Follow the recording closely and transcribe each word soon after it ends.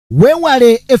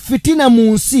Wewale efitina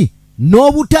mu nsi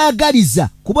n'obutaagaliza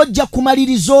kubojja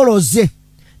kumaliriza oloze.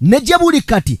 Ne gye buli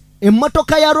kati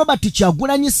emmotoka ya Robert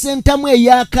Kyagulanyi Ssentamu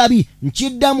ey'akabi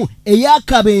nkiddamu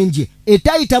ey'akabenje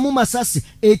etayitamu masasi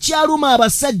ekyaluma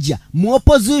abasajja mu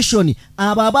opposition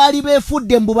abo abaali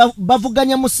beefudde mbu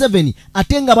bavuganya Museveni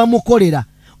ate nga bamukolera.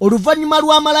 Oluvannyuma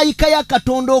lwa malayika ya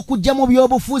Katonda okujja mu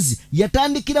byobufuzi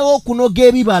yatandikirawo okunoga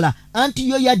ebibala anti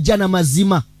yo yajja na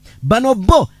mazima. Bano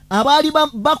bo abaali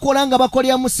bakola nga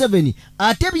bakolera Museveni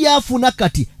ate byafuna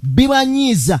kati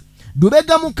bibanyiiza.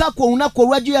 Dubega Mukako olunaku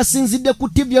olwajjo yasinzidde ku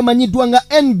TV emanyiddwa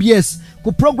nga NBS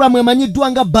ku programu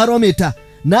emanyiddwa nga Barometer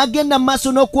n'agenda mu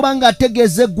maaso n'okuba nga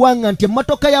ategeeza eggwanga nti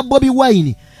emmotoka ya Bobi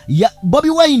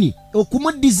Wine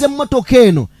okumuddiza emmotoka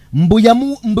eno mbu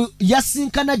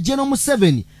yasinkana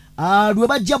Gen.M7 lwe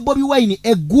bajja Bobi Wine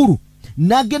eggulu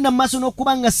n'agenda mu maaso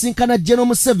n'okuba nga asinkana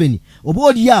Gen.M7 oba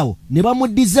oliawo ne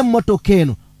bamuddiza emmotoka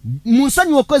eno.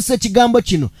 Munsonyiwe okozesa ekigambo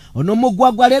kino ono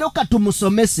mugwagwa leero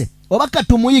katumusomese oba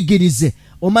katumuyigirize.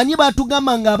 Omanyi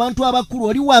batugamba nga abantu abakulu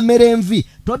oli wamera envi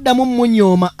toddamu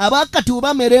munyooma abakati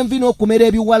bamera envi n'okumera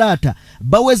ebiwalaata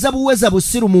baweza buweza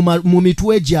busiru mu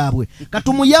mitwe gyabwe.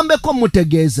 Katumuyambeko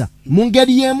mutegeeza mu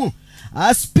ngeri y'emu.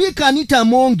 Speaker Anita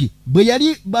Mongi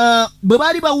bwe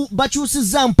baali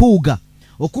bakyusizza Mpuuga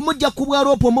okumujja ku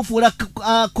bwaloopo omufuula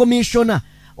commissioner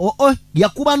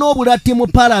yakuba n'obulatti mu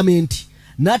parliament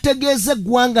n'ategeeza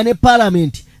eggwanga ne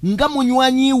parliament nga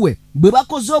munywanyiwe bwe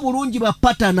bakoze obulungi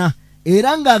bapatana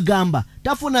era ng'agamba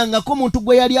tafunangako muntu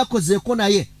gwe yali akozeeko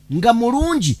naye nga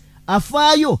mulungi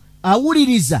afaayo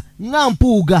awuliriza nga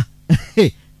Mpuuga.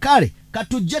 Kale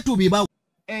katujje tubibawo.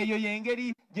 Eyo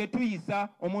yengeri gye tuyisa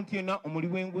omuntu yenna omuli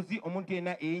w'enguzi, omuntu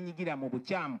yenna eyeenyigira mu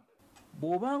bukyamu.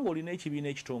 Bw'obanga olina ekibiina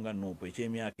ekitonga Nuupu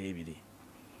eky'emyaka 2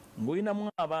 ng'olinamu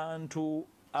abantu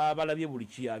abalabye buli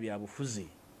bya bufuzi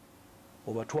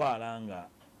obatwala nga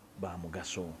ba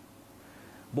mugaso.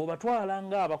 Bw'obatwala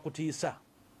nga abakutiisa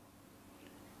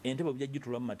entebe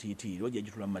bujjagitula mu matiitiiri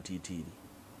ojjagitula mu matiitiiri.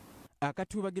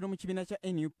 Akatuubagiro mu kibiina kya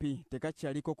NUP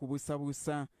tekakyaliko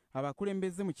kubuusabuusa.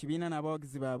 Abakulembeze mu kibiina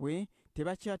n'abawagizi baabwe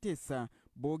tebakyateesa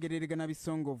boogereragana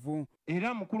bisongovu.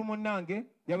 Era mukulu munnange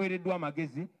yaweereddwa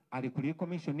amagezi alikulira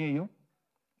komishoni eyo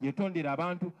yetondera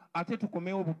abantu ate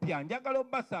tukomewo bupya. Njagala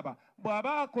obbasaba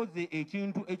bw'aba akoze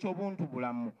ekintu eky'obuntu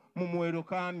bulamu mumuwero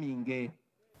kaminge.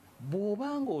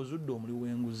 Bw'obanga ozudde omuli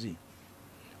w'enguzi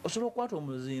osobola okukwata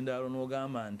omuzindaalo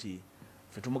n'ogamba nti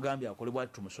ffe tumugambye akole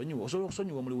bwati tumusonyiwe. Osobola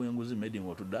okusonyiwa omuli w'enguzi medi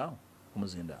ng'otuddeawo ku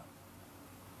muzindaalo.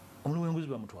 Omuli w'enguzi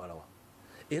bamutwalawa.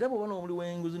 Era bw'obona omuli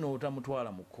w'enguzi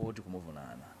n'otamutwala mu kkooti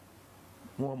kumuvunaana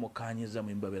muba mukkaanyiza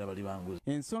mu babeera bali banguzi.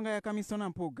 Ensonga ya kamisona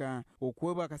Mpuuga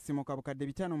okuweebwa akasiimo ka bukadde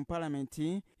 5 mu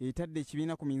palamenti etadde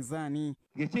ekibiina ku minzaani.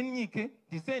 Ng'ekyenyiike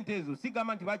ti ssente ezo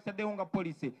sigamba nti bakitaddewo nga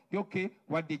poliisi yoke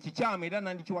wadde kikyamu era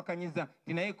nandikiwakanyiza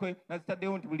ti naye kwe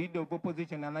nazitaddewo nti buli leader of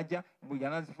opposition anajja buli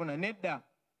anazifuna nedda.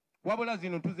 Wabula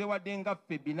zino tuzeewadde nga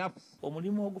ffe binafusi.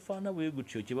 Omulimu ogufaana bwe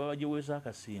gutyo kye baba gyeweesa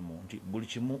akasiimo nti buli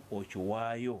kimu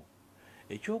okiwaayo.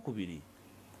 Ekyokubiri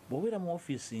bw'obeera mu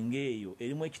ofiisi ng'eyo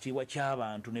erimu ekitiibwa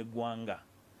ky'abantu n'eggwanga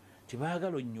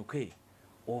tibaagala onnyuke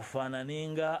ofaanane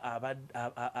nga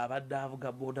abadde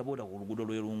avuga boodabooda ku luguudo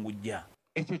lw'erungujja.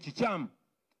 Ekyo kikyamu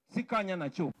sikkaanya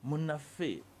nakyo.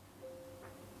 Munnaffe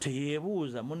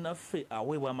teyeebuuza, munnaffe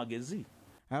aweebwa amagezi.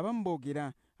 Abamu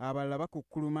boogera abalala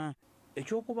bakukkuluma.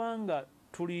 Ekyokubanga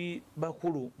tuli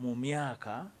bakulu mu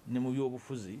myaka ne mu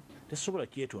byobufuzi tesobola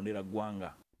kyetondera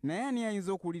ggwanga. Naye ani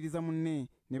ayinza okuwuliriza munne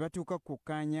ne batuuka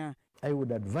kukkaanya. I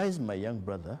would advise my young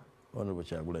brother, Honorable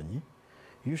Kyagulanyi,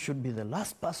 you should be the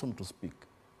last person to speak.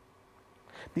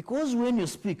 Because when you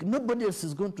speak, nobody else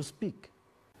is going to speak.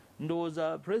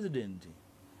 Ndowooza President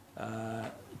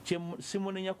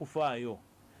simunenya kufaayo,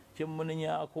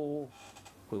 kyemunenyako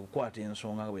kwe kukwata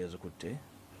ensonga nga bwe yazikutte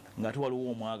ng'ate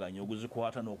waliwo omwaganyi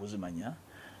oguzikwata n'okuzimanya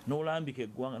n'olambika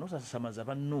eggwanga n'osasamaza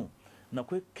banno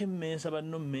nakwekemmensa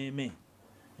banno mmeeme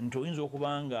nti oyinza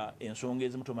okubanga ensonga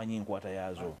ezimu tomanyi nkwata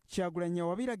yaazo. Kyagulanyi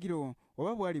wabiragiro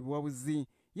oba bwali buwabuzi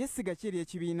yessiga ki eri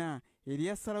ekibiina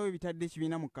eryasalawo ebitadde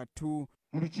ekibiina mu kattu.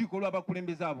 Mu lukiiko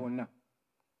lw'abakulembeze bonna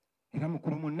era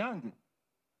mukulu munnange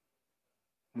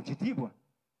mu kitiibwa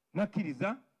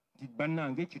nakkiriza nti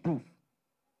bannange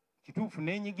kituufu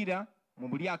n'enyigira mu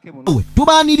bulyake buno.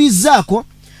 Tubaanirizaako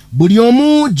buli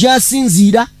omu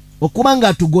gy'asinziira okuba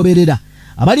ng'atugoberera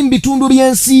abali mu bitundu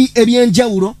by'ensi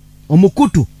eby'enjawulo.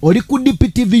 Omukutu oli ku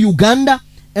DPTV Uganda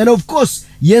and of course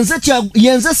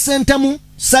yenze Ssentamu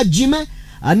Sajjime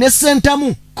ne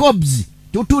Ssentamu Kobzi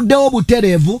tutuddewo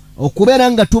butereevu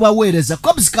okubeera nga tubaweereza.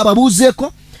 Kobzi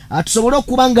kababuuzeeko tusobole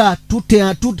okuba nga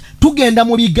tugenda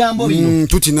mu bigambo bino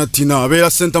tutinatina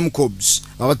abeera Center Mcobs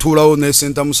abatuulawo ne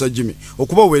Center Musajimi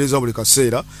okubaweereza buli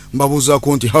kaseera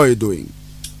mbabuuzaako nti how are you doing.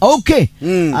 Okay.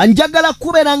 Anjagala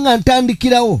kubeera nga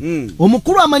ntandikirawo.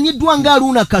 Omukulu amanyiddwa nga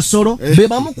Aluna Kasoro be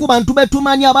bamu ku bantu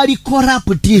betumanyi abali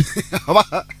corrupt.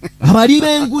 Abali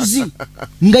b'enguzi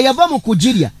nga yava mu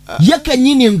kugirya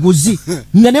yekennyini enguzi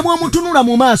nga ne bw'omutunula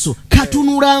mu maaso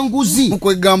katunula nguzi.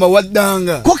 Mukwegamba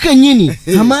waddanga. Ko kennyini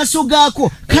amaaso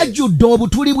gaako kajjudde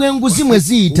obutuli bw'enguzi mwe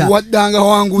ziyita. Waddanga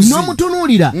wanguzi.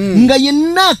 N'omutunuulira nga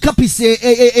yenna akapise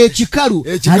ekikalu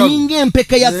alinga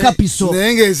empeka ya kapiso.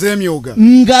 Naye ng'ez'emyoga.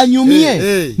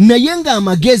 Nganyumye naye nga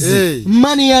amagezi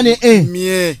mani yane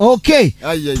okay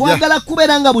twagala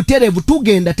kubeera nga buterevu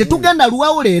tugenda tetugenda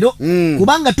luwawo leero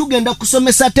kubanga tugenda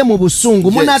kusomesa ate mu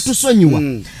busungu munatusonyiwa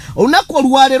olunaku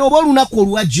olwaleero oba olunaku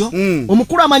olwajjo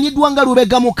omukulu amanyiddwa nga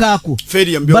Lubega Mukaaku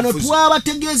bano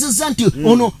twabategeezezza nti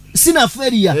ono sina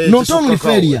failure not only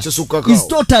failure is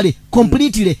totally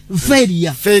completely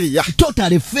failure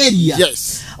totally failure.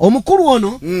 Yes. Omukulu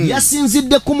ono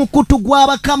yasinzidde ku mukutu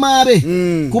gw'abakama be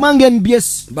kubanga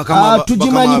NBS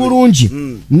tugimanyi bulungi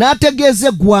n'ategeeza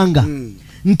eggwanga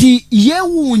nti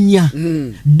yeewuunya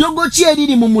ddogo ki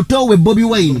eriri mu muto we Bobi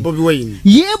Wine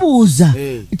yeebuuza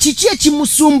kiki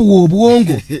ekimusumbuwa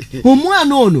obwongo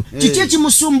omwana ono kiki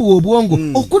ekimusumbuwa obwongo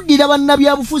okuddira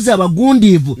bannabyabufuzi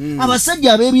abagundiivu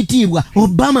abasajja ab'ebitiibwa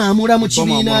Obama amula mu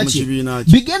kibiina kye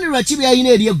bigendererwa ki byalina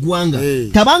eri eggwanga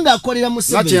tabanga akolera mu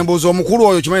Museveni embuuza omukulu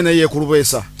oyo kimanyi naye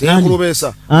yeekulubeesa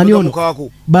teyeekulubeesa ani ono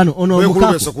bano ono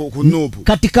omukaaku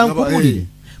kati kankubulire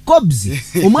Kobs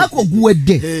omwaka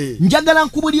oguwedde njagala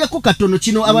nkubulyeko katono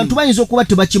kino abantu bayinza okuba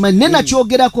tebakimanyi ne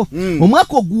nakyogerako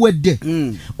omwaka oguwedde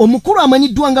omukulu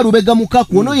amanyiddwa nga Lubega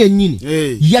Mukaaku ono yennyini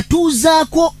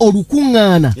yatuuzaako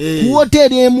olukuŋŋaana ku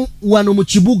woteeri emu wano mu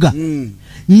kibuga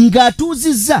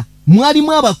ng'atuuzizza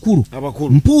mwalimu abakulu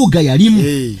Mpuuga yalimu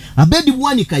Abedi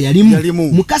Bwanika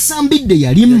yalimu Mukasambidde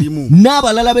yalimu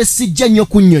n'abalala besijja nnyo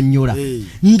kunnyonnyola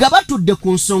nga batudde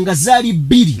ku nsonga zaali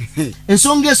bbiri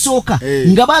ensonga esooka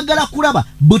nga baagala kulaba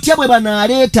butya bwe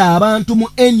banaaleeta abantu mu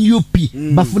NUP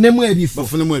bafunemu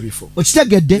ebifo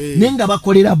okitegedde naye nga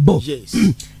bakolera bo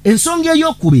ensonga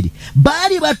ey'okubiri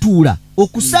baali batuula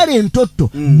okusala entotto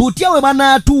butya bwe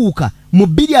banaatuuka mu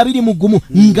 2021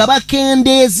 nga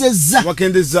bakendeezezza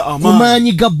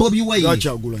kumaanyi ga Bobi Wine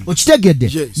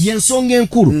okitegedde yensonga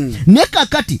enkulu ne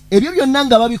kakati ebyo byonna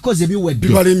nga babikoze biwedde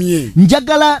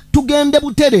njagala tugende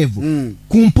butereevu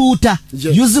ku mpuuta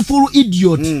useful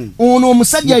idiot ono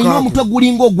omusajja alina omutwe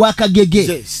gulinga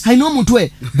ogwakagege alina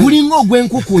omutwe gulinga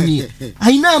ogw'enkukunyi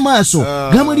alina amaaso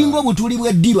gamulinga obutuli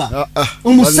bw'eddiba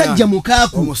omusajja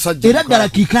Mukaaku era ddala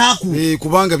kikaaku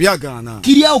kubanga byagaana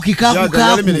kiryawo kikaaku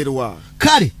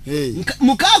kale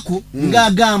Mukaaku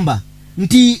ng'agamba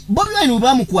nti Bobi Wine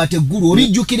bamukwata eggulu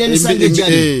obijjukira emisango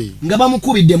egyali nga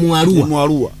bamukubidde mu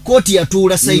Arua kooti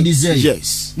yatuula sayidi zeeyo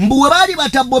mbu bwe baali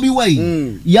bata Bobi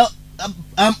Wine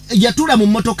yatuula mu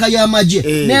mmotoka y'amagye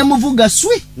n'emuvuga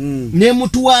swi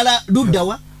n'emutwala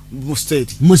luddawa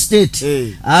mu state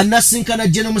anasinkana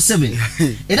Gen.M7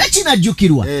 era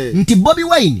kinajjukirwa nti Bobi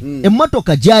Wine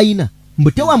emmotoka gy'ayina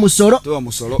mbutewa musoro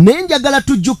naye njagala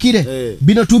tujjukire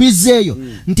bino tubizzeeyo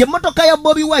nti emmotoka ya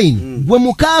Bobi Wine gwe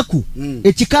Mukaaku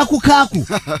ekikaakukaaku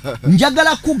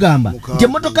njagala kugamba nti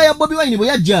emmotoka ya Bobi Wine bwe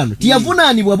yajjaano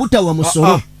tiyavunaanibwa butawa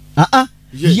musoro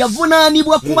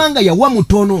yavunaanibwa kubanga yawa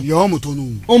mutono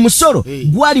omusoro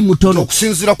gwali mutono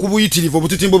okusinziira ku buyitirivu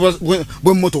obututimbo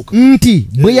bw'emmotoka nti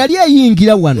bwe yali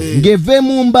eyingira wano ng'eva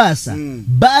mu Mbaasa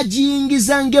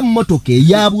baagiyingiza ng'emmotoka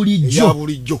eya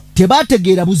bulijjo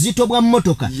tebategeera buzito bwa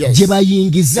mmotoka gye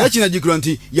bayingiza kinajjukirwa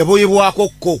nti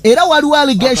yaboyebwakokko era waliwo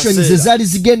allegations ezaali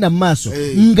zigenda mu maaso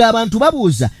ng'abantu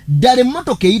babuuza ddala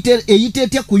emmotoka eyita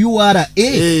etya ku URA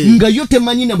nga yo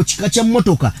temanyi na bukika kya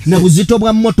mmotoka na buzito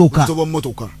bwa mmotoka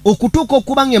okutuuka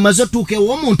okuba nga emaze otuuka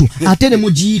ew'omuntu ate ne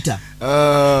mugiyita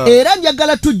era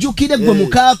njagala tujjukire gwe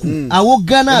Mukaaku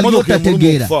awoggana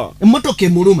byotategeera emmotoka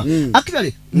emuluma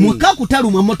actually Mukaaku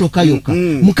taluma emmotoka yokka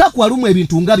Mukaaku aluma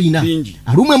ebintu nga bina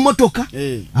aluma emmotoka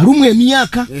aluma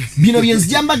emyaka bino bye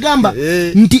nzija mbagamba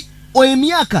nti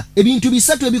emyaka ebintu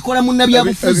bisatu ebikola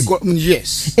munnabyabufuzi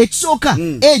ekisooka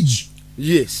age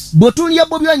bw'otunulya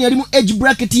Bobi Wine yali mu age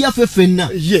bracket yaffe ffenna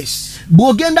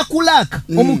bw'ogenda kulaaka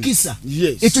omukisa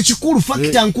ekyo kikulu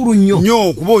fakita nkulu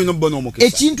nnyo kuba olina obba n'omukisa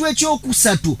ekintu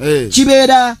ekyokusatu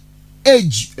kibeera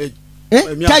age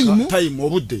time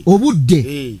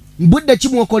obudde budde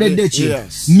kimwokoledde ki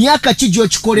myaka kijo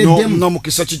kikoleddemu no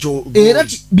mukisa kijo era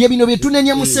bye bino bye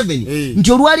tunenya mu 7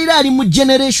 nti olwalira ali mu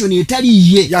generation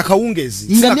etaliye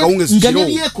yakawungezi nga ne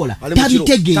byekola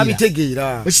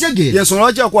tabitegeera yensonga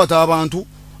lwaki akwata abantu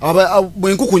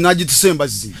bwenkuku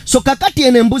nagitisembazi so kakati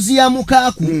ene embuzi ya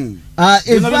mukaaku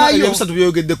evaayo ebisatu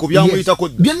byogeddeko byamuyitako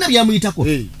byonna byamuyitako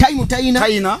time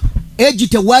tayina eji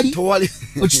tewali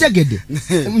okitegedde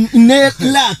ne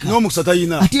laka n'omukisa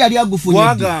tayina ate yali agufunye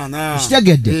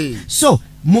okitegedde so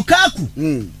mukaaku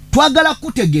twagala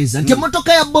kutegeeza nti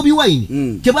emmotoka ya Bobi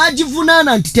Wine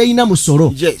tebagivunaana nti teyina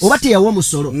musolo oba teyawa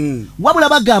musolo wabula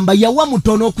bagamba yawa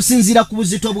mutono okusinziira ku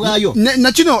buzito bwayo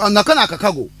nakino nakana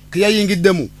akakago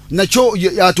keyayingiddemu nakyo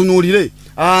atunuulire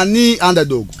ani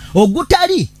underdog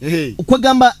ogutali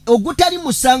kwegamba ogutali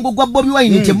musango gwa Bobi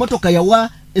Wine nti emmotoka yawa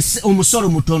omusolo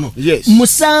mutono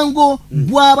musango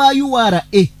gw'aba URA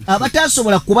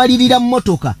abatasobola kubalirira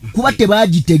mmotoka kuba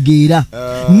tebagitegeera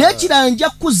nekiranja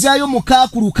kuzaayo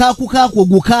mukaaku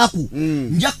ogukaaku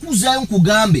nja kuzaayo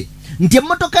nkugambe nti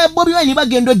emmotoka ya Bobi Wine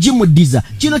bagenda ogimuddiza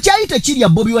kino kyali tekirya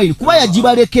Bobi Wine kuba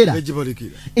yagibalekera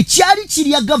ekyali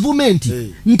kirya gavumenti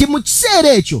nti mu kiseera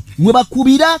ekyo we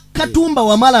bakubira Katumba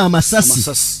wamala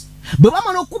amasasi bwe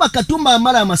bamala okuba Katumba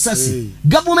wamala amasasi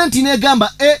gavumenti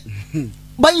negamba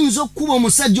bayinza okuba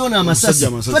omusajja ono amasasi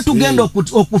twe tugenda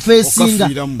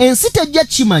okufeesinga ensi tejja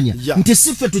kimanya nti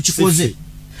siffe tukikoze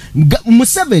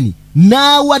Museveni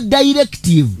n'awa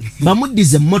directive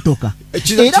bamuddize emmotoka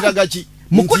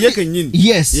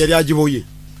yali agiboye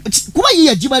kuba ye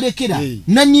yagibalekera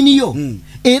nannyiniyo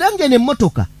era ngene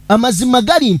emmotoka amazima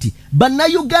gali nti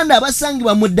bannayuganda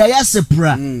abasangibwa mu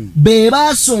diaspora be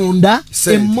basonda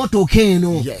emmotoka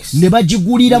eno ne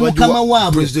bagigulira mukama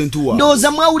waabwe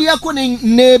ndowooza mwawulirako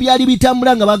n'ebyali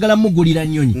bitambula nga bagala mugulira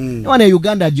nnyonyi newana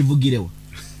uganda agivugirewo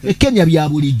Kenya bya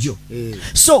bulijjo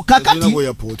so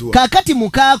kakati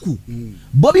mukaaku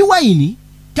Bobi Wine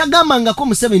tagamangako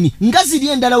Museveni nga ziri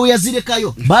endala we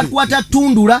yazirekayo bakwata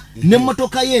tundula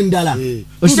n'emmotoka y'endala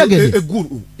okitegedde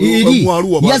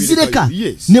yazireka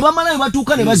ne bamala ne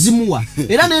batuuka ne bazimuwa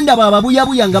era n'endaba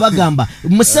ababuyabuya nga bagamba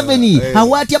Museveni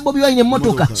awaatya Bobi Wine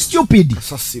emmotoka stupid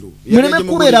muleme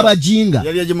kubeera bajinga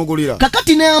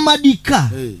kakati ne amadika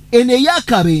eno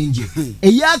eyakabenje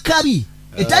eyakabi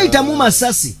etayitamu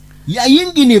masasi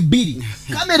yayingine bbiri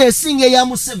kamera esinga eya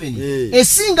Museveni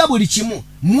esinga buli kimu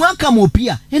mwaka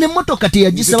mupya ene emmotoka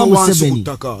teyagisaba Museveni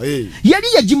yali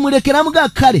yagimulekera mga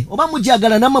kale oba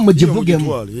mujagala nama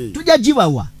mugivugemu tujja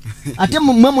gibawa ate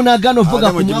mmwe munagano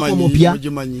vuga ku mwaka mupya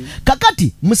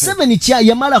kakati Museveni kya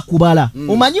yamala kubala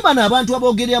omanyi bano abantu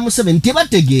abogerera Museveni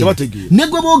tebategeera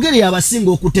negwe bogerera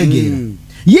abasinga okutegeera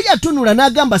ye yatunula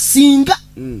n'agamba singa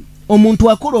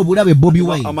omuntu akola obulabe Bobi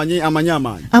Wine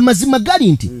amazima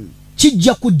gali nti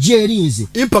kijja kujja erinze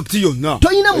impact yonna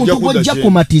toyina muntu gwojja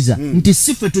kumatiza nti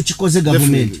siffe tukikoze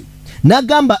gavumenti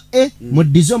n'agamba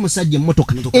muddize omusajja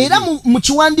emmotoka era mu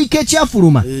kiwandiiko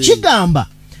ekyafuluma kigamba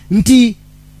nti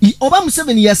oba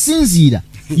Museveni yasinziira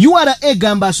URA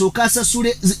gamba asooka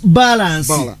asasule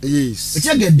balance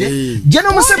ekyegedde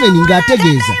Gen.M7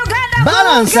 ng'ategeeza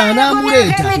balance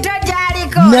anaamuleeta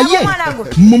naye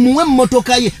mumuwe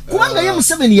emmotoka ye kubanga ye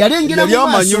Museveni yalengera mu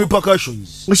maaso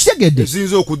okitegedde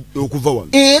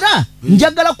era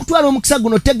njagala kutwala omukisa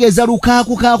guno tegeeza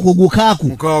lukaaku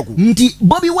nti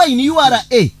Bobi Wine URA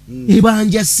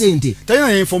ebanja ssente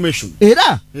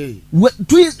era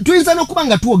tuyinza n'okuba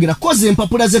nga tuwogera koze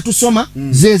empapula ze tusoma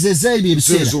zezebyo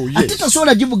ebiseera ate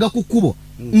tosobola givuga ku kkubo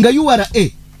nga URA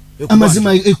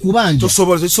amazima ekubanja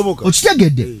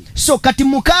okitegedde so kati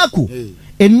mukaaku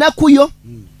ennaku yo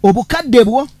obukadde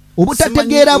bwo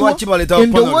obutategeera bwo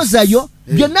endowooza yo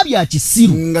byonna bya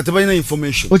kisiru nga tebalina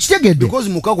information okitegedde because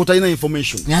mukaaku talina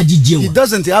information yagijewa he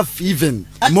doesn't have even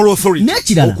moral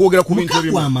authority okwogera ku bintu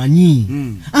ebimu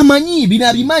amanyi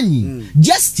binabimanyi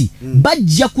just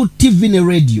bajja ku TV ne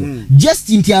radio just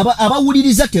nti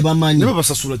abawuliriza tebamanyi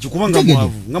babasasula kikubanga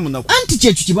mwavu nga munaku anti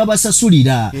kyekyo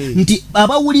kibabasasulira nti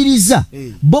abawuliriza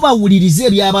bo bawulirize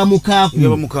ebyaba mukaaku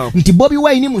nti Bobi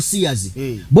Wine musiyazi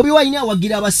Bobi Wine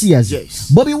awagira abasiyazi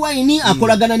Bobi Wine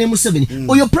akolagana ne Museveni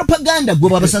oyo propaganda gwe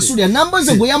babasasulira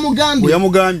namboze gwe yamugambye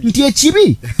nti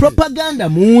ekibi propaganda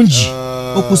mungi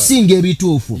okusinga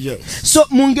ebituufu so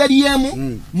mu ngeri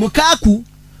yemu mukaaku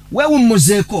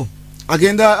wewummuzeeko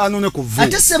agenda anone kuvu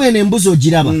ate sebene embuzi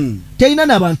ogiraba tayina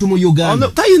n'abantu mu Uganda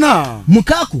tayina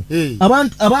mukaku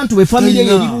abantu be family ye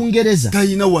eri Bungereza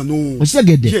tayina wano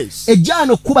okitegedde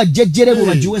ejjano kuba jjejjere bo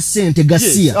bajiwe sente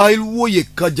Gasia aliwo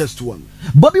yekka just one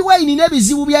Bobi Wine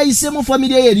n'ebizibu byayisemu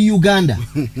family ye eri Uganda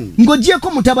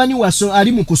ng'ogyeko mutabani waso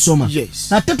ali mu kusoma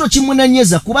ate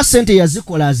tokimunanyeza kuba sente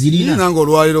yazikola azirina nange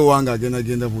olwaliro wange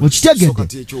agenda buti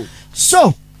okitegedde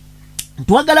so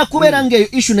twagala kubeera ng'eyo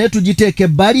issue naye tugiteeke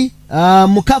ebbali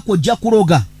mukaku ojja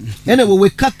kuloga ene we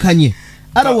wekkakkanye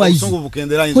otherwise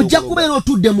ojja kubeera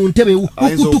otudde mu ntebe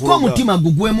ukutuka omutima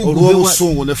gugwemu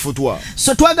olw'obusungu ne futwa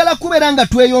so twagala kubeera nga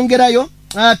tweyongerayo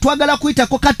twagala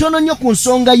kuyitako katono nnyo ku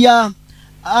nsonga ya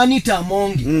Anita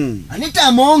Amongi Anita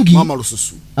Amongi mama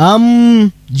lususu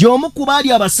gy'omu ku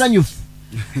baali abasanyufu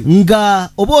nga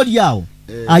oba oli awo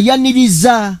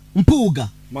ayaniriza Mpuuga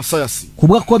Masayasi ku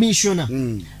bwa komishona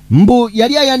mbu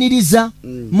yali ayaniriza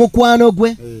mukwano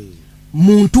gwe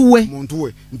muntu we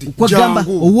kwagamba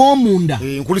ow'omunda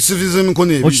nkulisiriza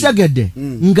emikono ebiri okitegedde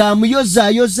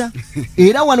ng'amuyozaayoza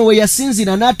era wano we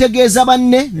yasinzira n'ategeeza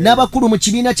banne n'abakulu mu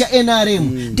kibiina kya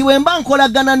NRM nti bwe mba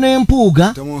nkolagana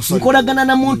n'Empuuga nkolagana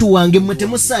na muntu wange mmwe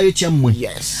temusaayo kyammwe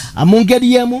mu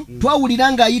ngeri y'emu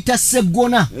twawulira ng'ayita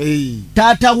Sseggona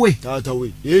taata we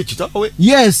kitaawe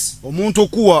yes omuntu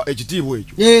okuwa ekitiibwa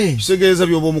ekyo kitegeeza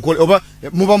by'oba omukole oba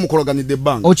muba mukolaganidde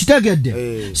ebbanga okitegedde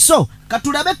so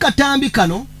katulabe katambi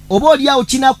kano oba oli awo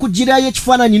kinakugirayo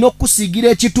ekifaananyi n'okukusiigira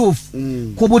ekituufu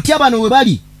ku butya bano we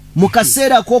bali mu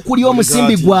kaseera k'okulya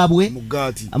omusimbi gwabwe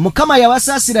mukama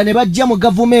yabasaasira ne bajja mu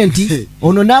gavumenti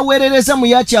ono n'aweerereza mu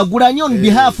Yakyagulanyi on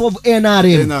behalf of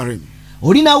NRM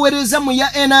oli n'aweereza mu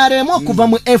ya NRM okuva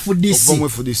mu FDC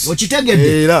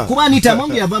okitegedde kuba Anita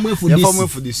Amongi yava mu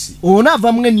FDC ono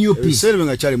ava mu NUP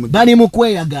bali mu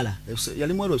kweyagala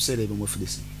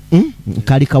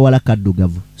kali kawala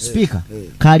kaddugavu speaker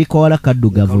kali kawala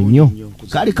kaddugavu nnyo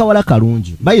kali kawala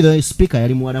kalungi by the way speaker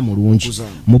yali muwala mulungi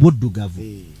mu buddugavu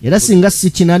era singa si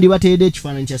kinandi bateede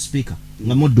ekifaananyi kya speaker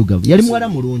nga muddugavu yali muwala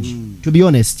mulungi to be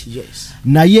honest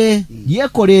naye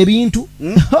yekola ebintu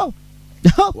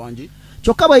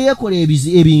kyokka bwe yekola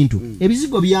ebintu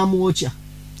ebizigo byamwokya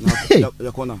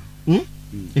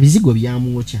ebizigo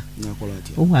byamwokya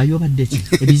owaayo obadde ki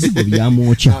ebizigo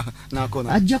byamwokya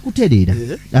ajja kutereera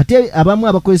ate abamu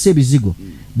abakozesa ebizigo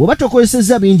bw'oba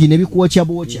tokozesezza bingi ne bikwokya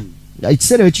bwokya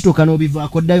ekiseera ekituuka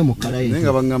n'obivaako ddayo mu kkala naye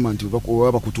nga bagamba nti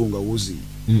oba bakutunga wuzi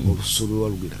olususu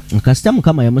lwalugira kasita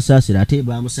mukama yamusaasira ate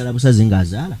bamusala busazi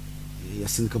ng'azaala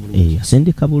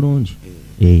yasindika bulungi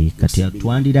kati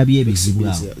twandirabye ebizibu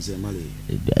awo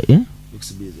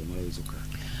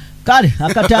kale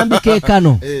akatambi ke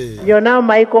kano you're now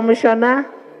my commissioner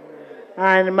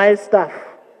and my staff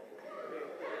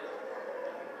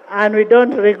and we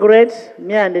don't regret,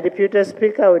 me and the deputy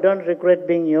speaker, we don't regret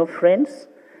being your friends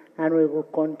and we will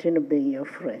continue being your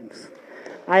friends.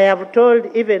 I have told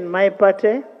even my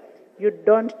party, you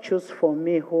don't choose for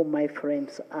me who my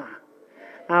friends are.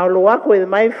 I will work with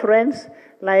my friends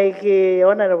like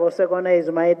Honorable Segona is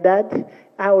my dad.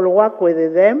 I will work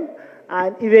with them,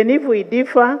 and even if we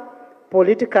differ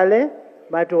politically,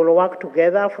 but we'll work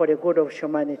together for the good of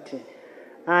humanity.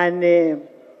 And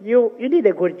you did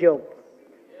a good job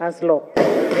as law.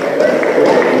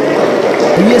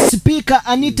 Ye speaker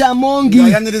Anita Amongi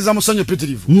ngayaniriza musanyo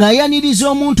pitirivu ngayaniriza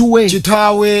omuntu we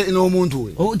kitaawe n'omuntu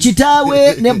we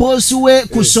kitaawe ne boss we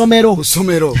ku somero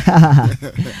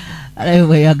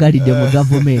Alaiwe yagalide mu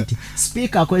government.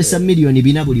 Speaker akozesa milioni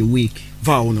 4 buli week.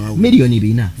 Vaona. Milioni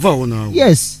 4. Vaona.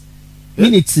 Yes.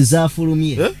 Minutes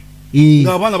zafulumye.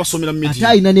 Ngabana basomera meeting. Ata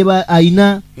aina neba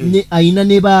aina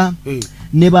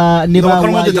neba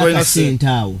wayo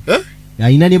kasentawo.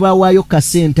 Aina neba wayo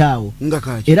kasentawo.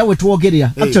 Era we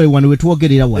tuogerera actually one we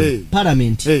tuogerera one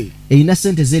parliament. Eina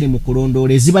sente zeri mu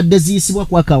kulondola ezibadde ziyisibwa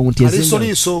ku account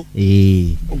ezino.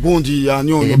 Ogundi ya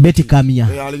nyono. Beti kamya.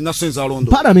 Alina senza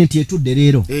londo. Parliament etudde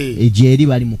lero ejeri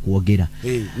bali mu kuogera.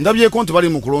 Ndabye konti bali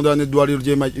mu kulondola ne dwaliro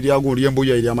lyago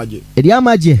lyembuya eri amaje. Eri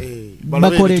amaje.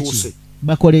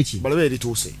 Bakoleki. Balabe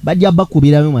lituse. Bajja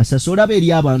bakubira mu masaso olabe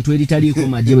eri abantu eritali ko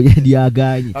maje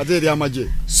lyaganye. Ate eri amaje.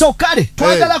 So kale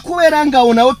twagala kubeera nga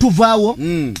onawo tuvaawo.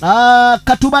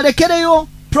 Katubalekereyo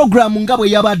program ngabwe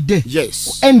yabadde.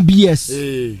 Yes. NBS.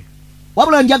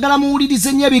 Wabula njagala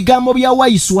muwulirize nnyo ebigambo bya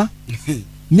Waiswa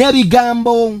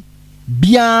n'ebigambo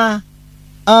bya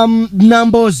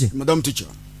Namboze. Madam teacher.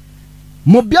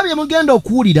 Mu byo bye mugenda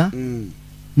okuwulira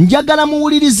njagala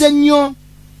muwulirize nnyo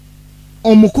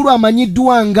omukulu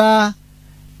amanyiddwa nga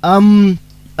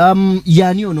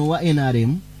yani ono wa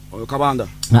NRM Kabanda.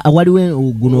 Waliwe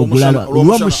guno ogulala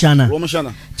Lwomushana.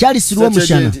 Charles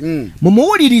Lwomushana.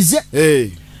 Mumuwulirize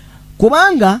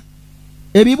kubanga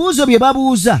ebibuuzo bye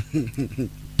babuuza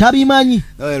tabimanyi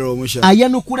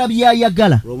ayanukula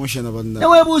byayagala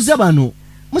neweebuuza bano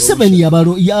Museveni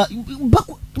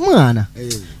mwana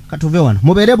katuve wano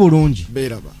mubeere bulungi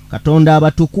Katonda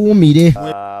abatukuumire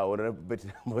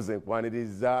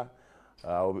nkwaniriza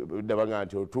ndabanga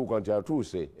nti otuuka nti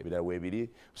atuuse ebirala weebiri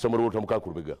somero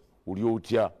otamukakulubega oli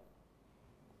otya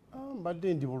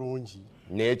mbadde ndi bulungi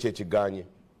naye kye kiganye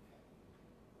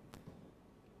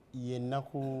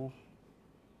yennaku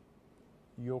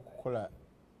y'okukola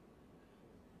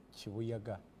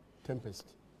kibuyaga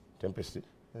tempest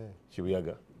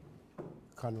kibuyaga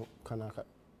kano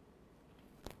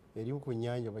eri ku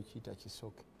nnyanja bakiyita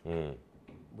kisoke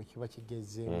bwe kiba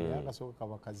kigezze naye akasooka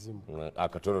kaba kazimu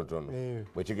akatonotono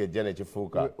bwe kigejja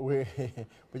nekifuuka bwe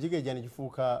kigejja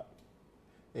nekifuuka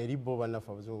eri bo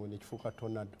bannaffe abazungu nekifuuka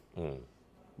tornado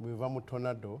bweva mu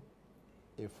tornado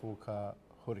efuuka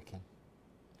hurricane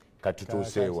kati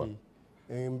tutuuseewa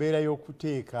embeera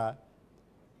y'okuteeka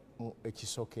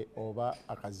ekisoke oba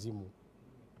akazimu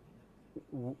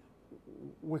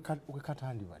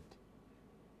wekatandibadde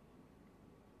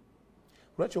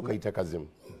lwaki okayita kazimu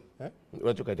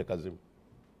lwaki okayita kazimu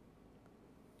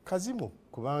kazimu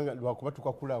kubanga lwakuba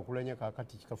tukakulaakulanya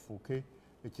kakati kikafuuke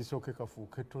ekisoke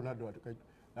kafuuke tornado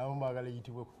nabo baagala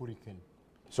eyitibwe hurricane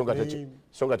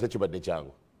so nga tekibadde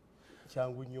kyangu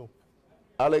nnyo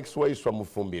Alex Waiswa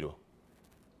Mufumbiro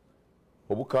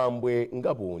obukambwe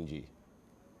nga bungi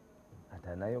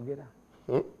atanayogera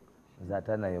nze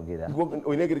atanayogera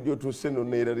olina engeri gyotuuse no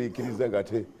neeraliikiriza nga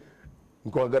ate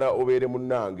nkwagala obeere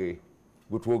munnange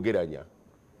gwe twogeranya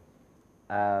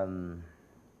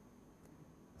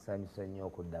nsanyusa nnyo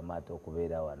okuddamu ate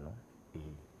okubeera wano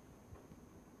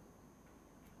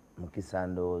mukisa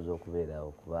ndowooza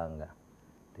okubeerawo kubanga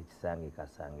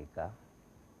tekisangikasangika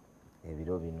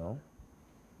ebiro bino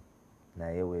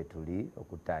naye weetuli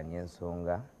okutaanya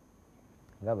ensonga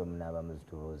nga bwe munaaba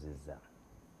muzitubuuzizza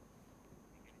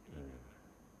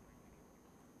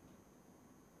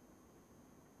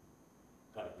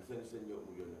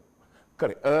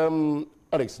kale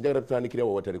Alex njagala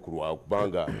tutandikirawo watali kulwawo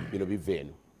kubanga bino biva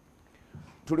eno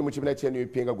tuli mu kibiina kya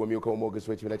NUP nga gwemyuka omwogezi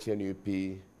w'ekibiina kya NUP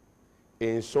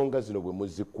ensonga zino bwe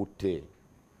muzikutte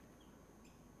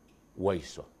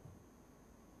Waiswa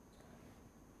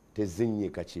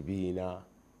tezinnyika kibiina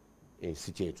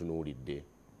ensi kyetunuulidde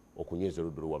okunyweza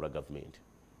oludda oluwabula gavumenti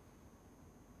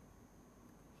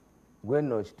gwe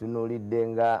nno okitunuulidde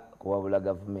nga kuwabula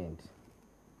gavumenti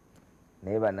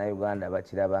naye bannayuganda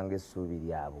bakirabanga essuubi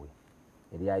lyabwe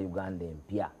erya Uganda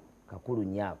empya kakulu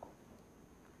nnyako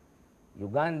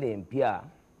Uganda empya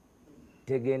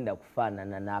tegenda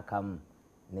kufaanana n'akamu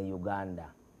ne Uganda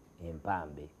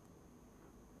empambe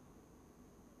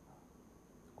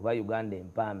kuba Uganda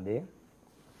empambe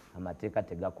amateeka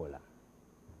tegakola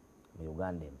mu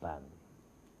Uganda empambe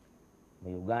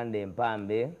mu Uganda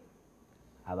empambe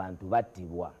abantu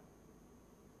battibwa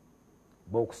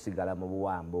b'okusigala mu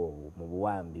buwambe obwo mu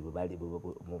buwambi bwe bali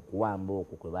mu kuwamba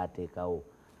okwo kwe baateekawo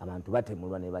abantu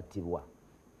batemulwa ne battibwa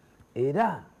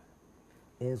era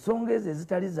ensonga ezo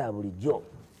ezitali za bulijjo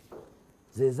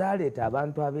ze zaaleeta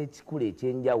abantu ab'ekikula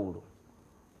ekyenjawulo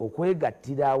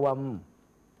okwegattira awamu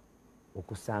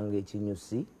okusanga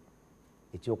ekinyusi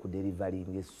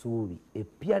ekyokuderivalinga essuubi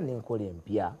epya n'enkola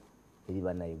empya eri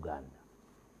bannayuganda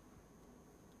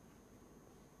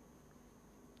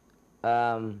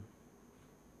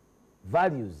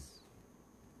values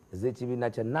ez'ekibiina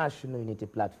kya National Unity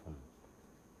Platform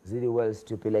ziri well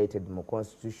stipulated mu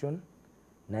constitution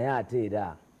naye ate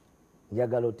era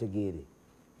njagala otegeere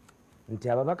nti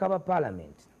ababaka ba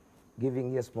parliament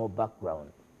giving you a small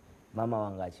background maama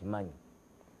wange akimanyi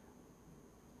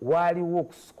waaliwo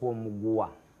okusuka omuguwa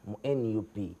mu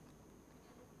NUP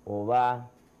oba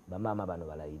bamaama bano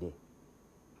balayire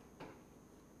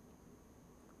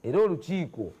era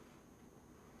olukiiko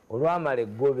olwamala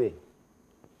eggobe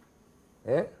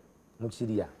mu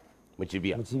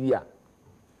kibya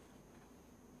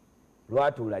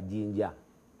lwatuula Jinja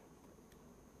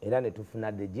era ne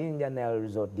tufuna the Jinja Nile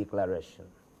Resort Declaration.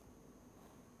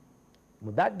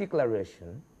 Mu that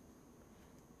declaration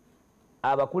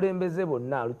abakulembeze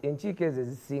bonna enkiiko ezo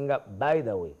ezisinga by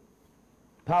the way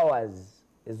powers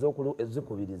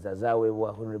ezikubiriza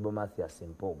zaweebwa Honorable Mathias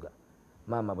Mpuuga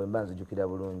maama bwe mba nzijukira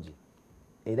bulungi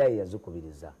era ye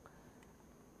yazikubiriza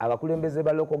abakulembeze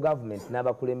ba local government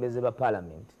n'abakulembeze ba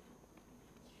parliament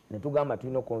ne tugamba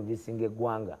tulina okonvinsinga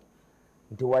eggwanga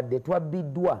nti wadde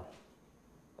twabbiddwa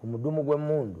ku mudumu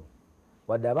gw'emmundu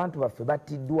wadde abantu baffe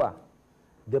battiddwa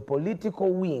the political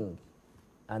wing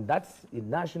and that's the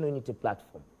National Unity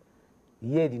Platform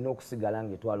ye erina okusigala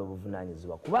ng'etwala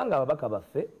obuvunaanyizibwa kubanga ababaka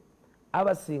baffe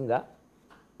abasinga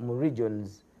mu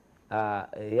regions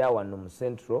eya wano mu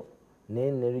central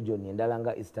ne region endala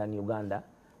nga eastern Uganda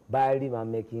baali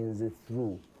bamakinze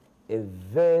through a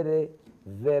very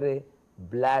very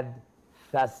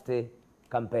bloodthirsty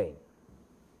campaign.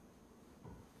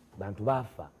 Bantu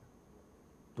bafa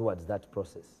towards that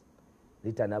process.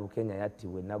 Lita Nabu Kenya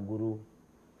yattibwa Naguru,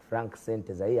 Frank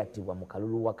Senteza yattibwa mu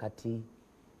kalulu wakati,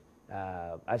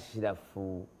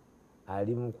 Ashirafu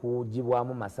ali mu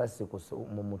kugibwamu masasi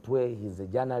mu mutwe, he's a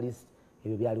journalist,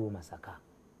 ebyo byaliwo Masaka.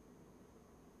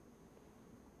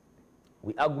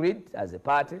 We agreed as a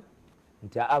party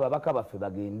nti ababaka baffe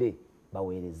bagende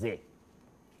baweereze.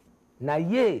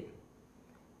 Naye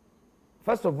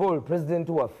first of all president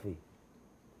waffe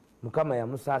Mukama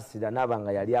yamusaasira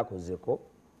n'abanga yali akozeko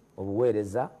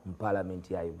obuweereza mu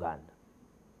parliament ya Uganda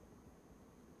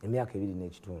emyaka 2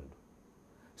 n'ekitundu.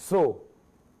 So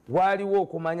waliwo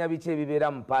okumanya biki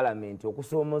ebibeera mu parliament,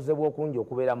 okusoomozebwa okungi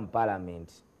okubeera mu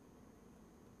parliament,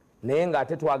 naye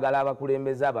ng'ate twagala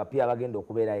abakulembeze abapya abagenda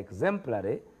okubeera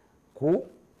exemplary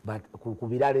ku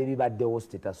birala ebibaddewo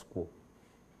status quo.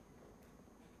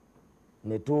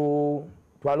 Ne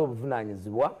tutwala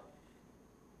obuvunaanyizibwa,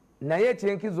 naye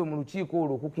ekyenkizo mu lukiiko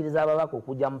olwo okukkiriza ababaka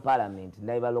okujja mu parliament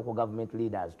naiba local government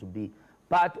leaders to be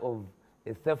part of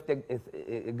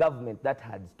a government that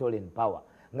had stolen power,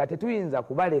 nga tetuyinza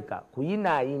kubaleka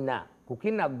kuyinaayina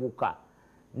kukinaguka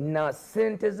na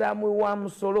sente zaamwe wa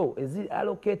musolo ezi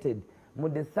allocated mu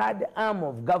the third arm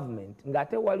of government,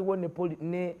 ng'ate waliwo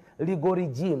ne legal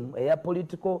regime eya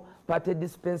political party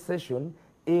dispensation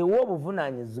ewa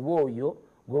obuvunaanyizibwa oyo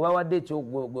gwe bawadde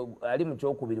ali mu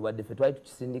kyokubiri wadde ffe twali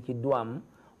tukisindikiddwamu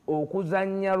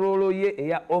okuzannya roolo ye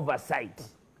eya oversight.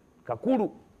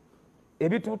 Kakulu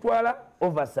ebitutwala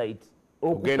oversight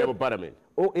okugenda mu parliament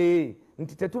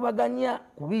nti tetubaganya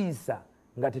kubiyisa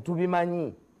nga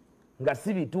tetubimanyi nga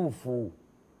si bituufu,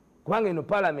 kubanga eno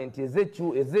parliament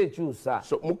ezeekyusa.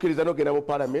 So mukkiriza n'ogenda mu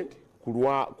parliament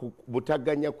kulwa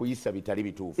butaganya kuyisa bitali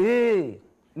bituufu.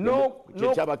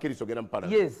 Kyekyabakiriza ogenda mu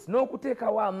parliament. Yes,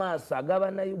 n'okuteekawo amaaso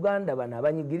ag'Abannayuganda bano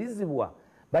abanyigirizibwa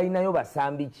balinayo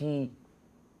basambi ki.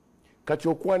 Kati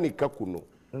okwanika kuno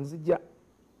nzija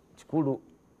kikulu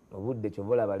obudde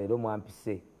kyova olaba leero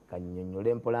mwampise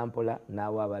kannyonnyole mpolampola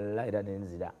n'awo abalala era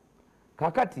nenzira.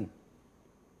 Kakati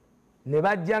ne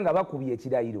bajja nga bakubye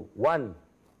ekirayiro 1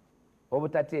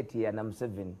 obutateeteya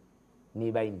Gen.M7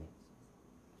 nibaine,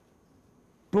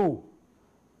 2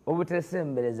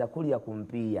 obutesembereza kulya ku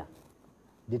mpiya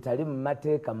litali mu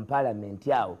mateeka mu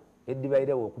palamenti awo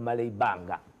eddibairewo okumala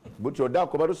ebbanga. Butyo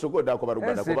oddaako balusoga oddaako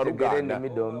baluganda kuba Luganda.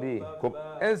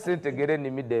 Ensi ntegere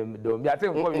ennimi dombi ate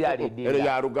nko byalidinda. Ero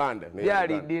ya Luganda.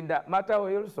 Byalidinda matawo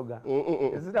y'olusoga.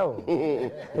 Ezirawo.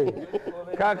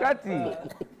 Kakati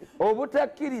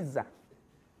obutakkiriza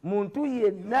muntu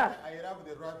yenna.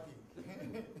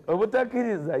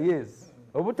 Obutakkiriza, yes.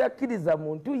 Obutakkiriza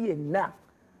muntu yenna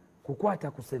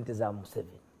kukwata ku sente za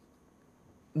Museveni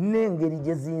n'engeri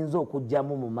gye ziyinza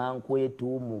okujjamu mu mankwetu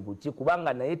mu buki,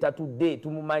 kubanga naye tatudde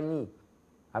tumumanyi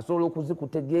asobola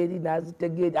okuzikutegeeri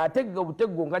n'azitegeeri atega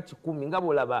obutego nga 10 nga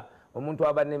bw'olaba omuntu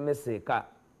aba n'emmeseeka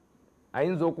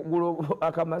ayinza okugula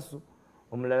akamasu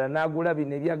omulala n'agula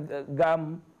bino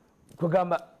ebyagamu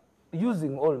kugamba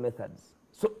using all methods.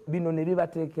 So bino ne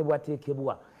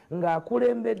bibateekebwateekebwa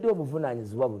ng'akulembedde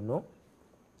obuvunaanyizibwa buno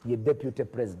ye deputy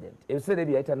president. Ebiseera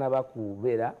ebyo yayita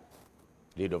n'abakubeera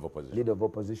leader of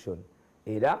opposition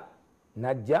era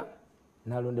najja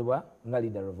nalondebwa nga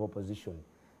leader of opposition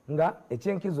nga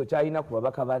ekyenkizo kyalina ku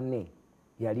babaka banne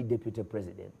yali deputy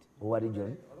president owa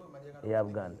region eya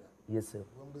Buganda. Yes sir.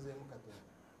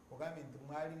 Ogambye nti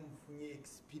mwali mufunye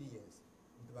experience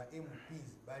nti ba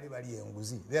MPs bali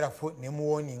enguzi therefore ne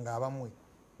muwoninga abamwe.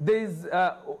 There is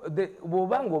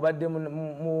bw'obanga obadde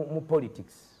mu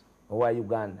politics owa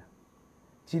Uganda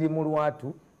kiri mu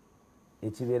lwatu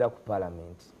ekibeera ku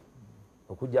parliament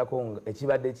okujjako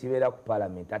ekibadde ekibeera ku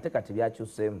parliament ate kati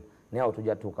byakyuseemu naye awo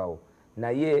tujja tuukawo,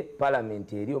 naye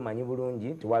parliament eri omanyi bulungi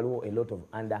nti waliwo a lot of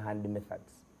underhand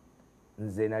methods.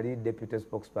 Nze nali deputy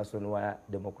spokesperson wa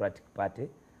Democratic Party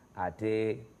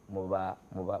ate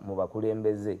mu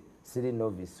bakulembeze siri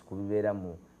novice ku bibeera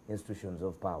mu institutions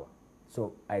of power,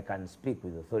 so I can speak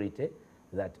with authority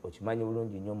that okimanyi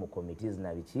bulungi nnyo mu committees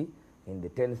na biki in the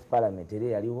 10th parliament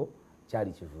eri yaliwo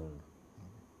kyali kivundu.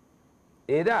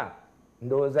 Era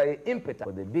ndowooza ye impetus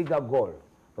for the bigger goal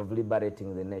of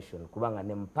liberating the nation, kubanga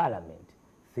ne mu parliament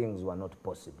things were not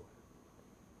possible.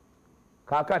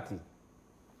 Kakati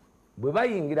bwe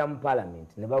bayingira mu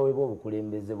parliament ne baweebwa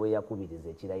obukulembeze bwe yakubiriza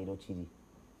ekirayiro kiri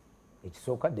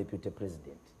ekisooka deputy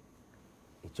president,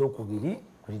 ekyokubiri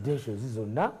credentials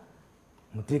zonna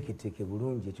muteeketeeke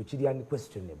bulungi, ekyo kiri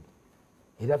unquestionable.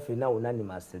 era ffenna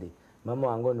unanimously mama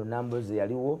wange ono Namboze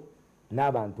yaliwo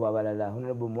n'abantu abalala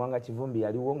Honorable Muwanga Kivumbi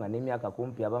yaliwo nga n'emyaka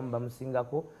kumpi abamu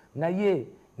bamusingako naye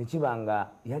nekiba nga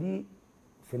yali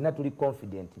ffenna tuli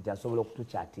confident nti asobola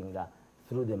okutuchatinga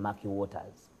through the murky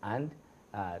waters and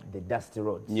the dusty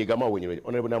roads. Nyigama wenyewe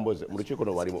Honorable Namboze mu lukiiko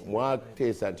no walimu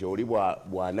mwateesa nti oli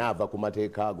bw'anaava ku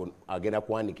mateeka ago agenda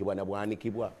kuwanikibwa na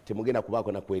bwanikibwa temugenda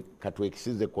kubaako na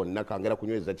katwekisize konna kangera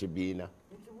kunyweza kibiina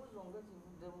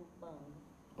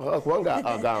kubanga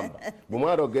agamba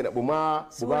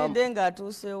siwulidde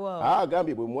ng'atuusewo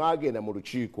agambye bwe mwagenda mu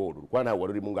lukiiko olwo lukwana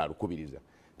walulimu ng'alukubiriza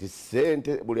nti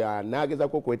ssente buli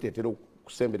anaagezako okweteetera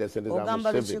okusembera ssente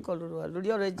ogamba lukiiko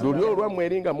luli olwammwe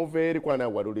eri nga muva eri kwana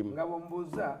walulimu nga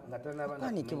bwombuuza nga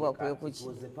tanabanikibwa kwekuki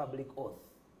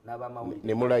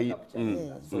ne mulayi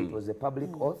so it was a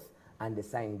public oath and a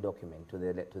signed document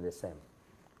to the same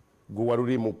gwe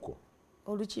walulimukko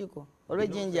olukiiko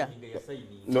olw'ejjinja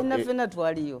ffenna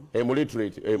twaliyo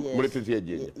emuliterate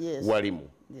ejjinja walimu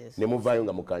ne muvaayo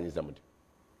nga mukanyiza muti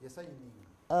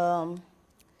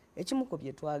ekimu ku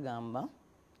bye twagamba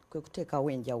kwe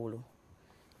kuteekawo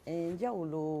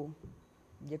enjawulo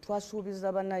gye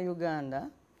twasuubiza bannayuganda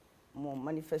mu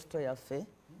manifesto yaffe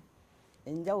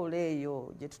enjawulo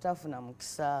eyo gye tutaafuna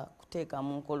mukisa kuteeka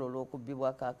mu nkola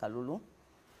olw'okubbibwako akalulu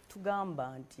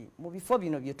tugamba nti mu bifo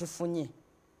bino bye tufunye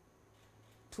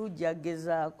tujja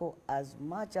gezaako as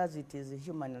much as it is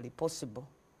humanly possible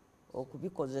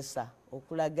okubikozesa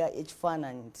okulaga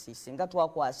ekifaananyi nti singa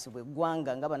twakwasibwa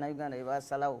eggwanga nga bannayuganda bye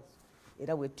basalawo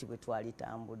era bwetti bwe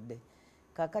twalitambudde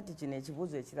kakati kino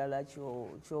ekibuuzo ekirala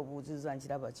ky'obuuziza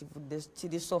nkiraba kivudde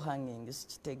kiri so hanging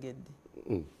sikitegedde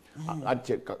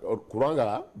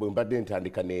kubanga bwe mbadde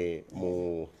ntandika ne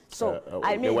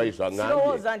wayiswa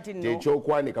ngambye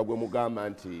tekyokwanika gwe mugamba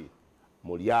nti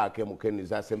mulyake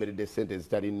mukeniza asemberedde sente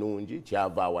zitali nnungi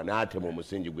kyavaawa n'atema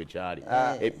omusingi gwe kyali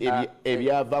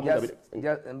ebyavaamu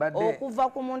okuva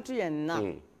ku muntu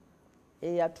yenna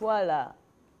eyatwala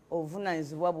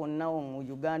obuvunanyizibwa bwonnawo mu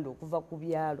Uganda okuva ku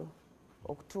byalo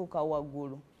okutuuka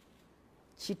waggulu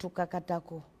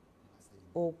kitukakatako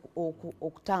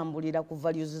okutambulira ku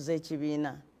values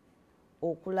z'ekibiina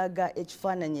okulaga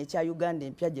ekifaananyi ekya Uganda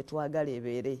empya gye twagala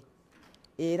ebeere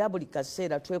era buli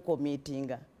kaseera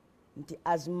twekomiitinga nti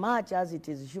as much as it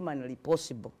is humanly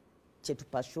possible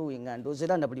kyetupasuwinga ndoozi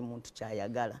era na buli muntu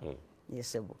kyayagala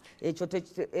yesebo ekyo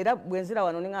era bwenzira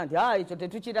wano ninga nti ekyo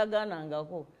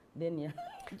tetukiraganangako then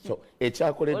so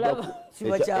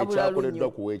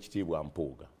ekyakoleddwa kuwa ekitiibwa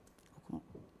Mpuuga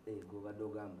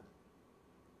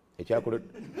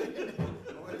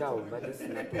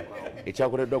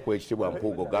ekyakoleddwa kuwa ekitiibwa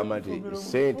Mpuuga ogamba nti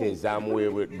sente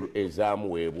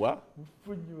ezaamuweebwa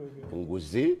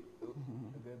nguzi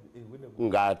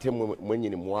ng'ate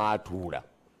mwenyini mwatuula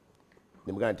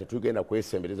nemugamba nti tetugenda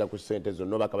kwesembereza ku ssente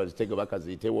zonna obaka bazitege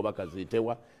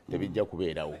bakaziyitewa tebijja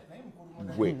kubeerawo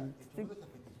gwe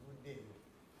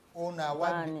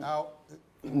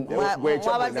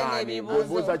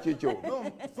buuza kikyo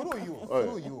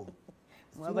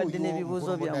mwabadde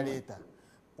n'ebibuuzo byammwe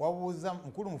wabuuza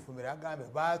mukulu Mufumira agambe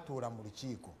baatuula mu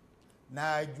lukiiko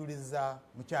n'ajuliza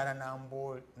mukyala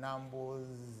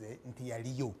Namboze nti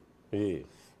yaliyo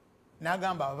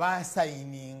n'agamba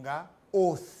basayininga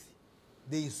oath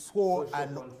they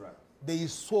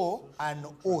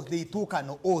took an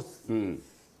oath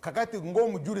kakati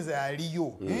ng'omujuliza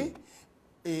yaliyo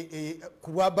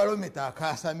ku lwa balometa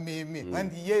akaasa mmemme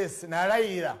nti yes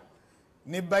nalayira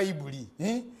ne bayibuli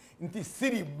nti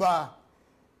siribba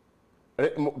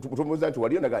tumubuuza nti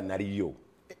waliyo ndaga naliyo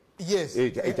yes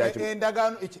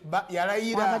endagaano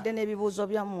yalayira mwabadde n'ebibuuzo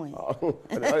byammwe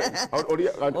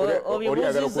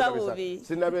obuuziza bubi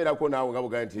sinabeerako naawe nga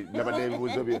bugaa nti nabadde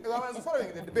n'ebibuuzo bye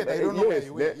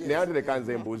naye ate leka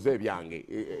nze embuuzo ebyange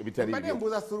ebitali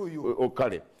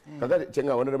kale kakati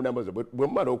kyenga Honorable Namboze bwe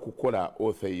mumala okukola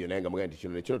oath eyo naye nga mugaa nti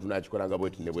kino nekino tunakikolanga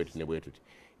bwetu ne bwetu ne bwetuti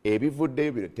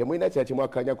ebivuddeyo bino temulina kya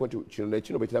kimwakanyako nti kino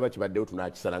nekino bwe kiraba kibaddewo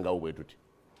tunakisalangawo bwetuti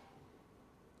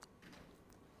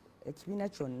ekibiina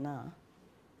kyonna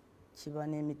kiba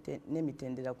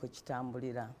n'emitendera kwe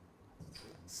kitambulira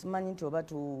simanyi nti oba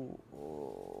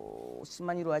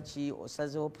simanyi lwaki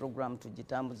osazeewo program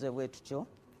tugitambuze bwe tutyo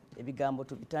ebigambo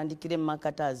tubitandikire mu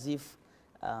makata azifu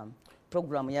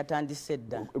program yatandise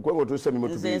dda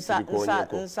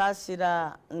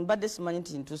nsaasira mbadde simanyi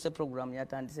nti ntuuse program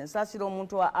yatandise nsaasira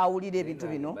omuntu awulira ebintu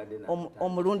bino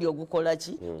omulundi ogukola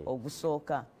ki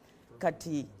ogusooka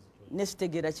kati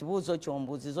nesitegeera kibuuzo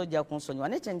kyombuuziza ojja kunsonyiwa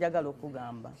nekyenjagala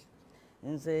okugamba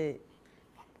nze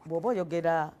bw'oba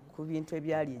oyogera ku bintu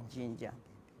ebyali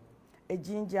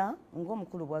ejjinja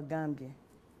ng'omukulu bwagambye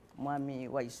mwami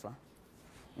Waiswa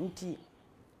nti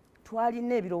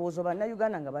twalina ebirowoozo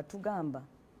bannayuganda nga batugamba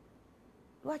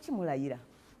lwaki mulayira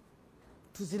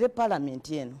tuzire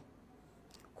paalamenti eno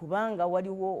kubanga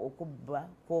waliwo okubba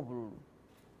kw'obululu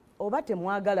oba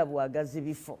temwagala bwagazi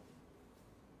bifo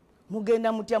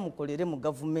mugenda mutya mukolere mu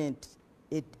gavumenti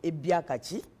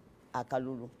ebyakaki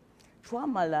akalulu.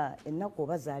 Twamala ennaku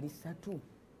oba zaali 3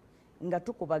 nga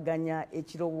tukubaganya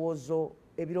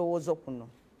ebirowoozo kuno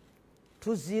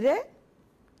tuzire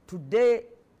tudde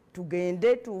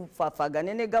tugende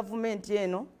tufaafagane ne gavumenti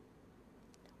eno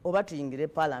oba tuyingire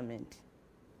paalamenti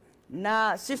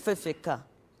na sifefeka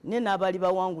ne n'abali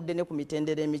bawangudde ne ku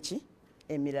mitendera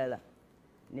emirala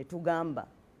ne tugamba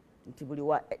nti buli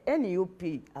wa NUP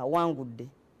awangudde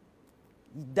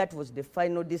that was the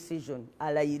final decision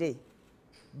alayire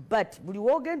but buli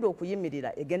wogenda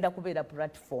okuyimirira egenda kubeera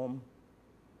platform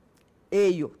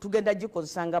eyo tugenda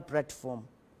gikozesanga platform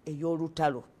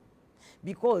ey'olutalo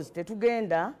because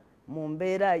tetugenda mu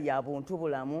mbeera ya buntu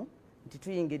bulamu nti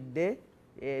tuyingidde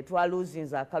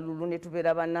twaluzinza akalulu ne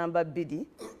tubeera banamba 2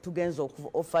 tugenza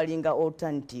okuofalinga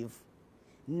alternative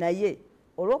naye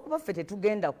olw'okuba ffe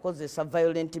tetugenda kukozesa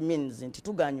violent means nti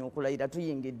tuganya okulayira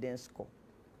tuyingidde ensiko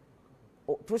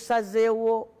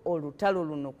tusazeewo olutalo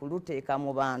luno kuluteeka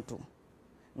mu bantu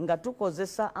nga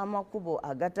tukozesa amakubo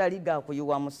agatali ga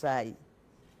kuyiwa musaayi.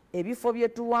 Ebifo bye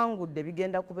tuwangudde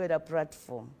bigenda kubeera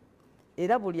platform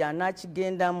era buli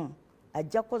anaakigendamu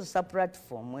ajja kukozesa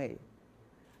platform eyo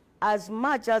as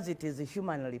much as it is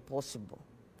humanly possible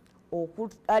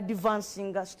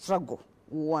advancinga struggle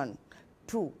 1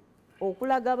 2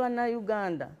 okulaga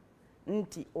bannayuganda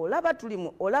nti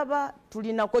olaba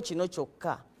tulinako kino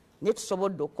kyokka ne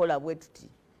tusobodde okukola bwe tuti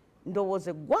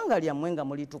ndowooza eggwanga lyammwe nga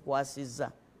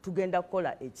mulitukwasizza tugenda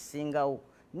kukola ekisingawo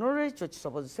n'olwekyo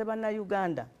kisobozese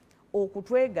bannayuganda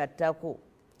okutwegattako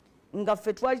nga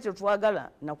ffe twali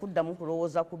tetwagala nakuddamu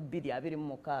kulowooza ku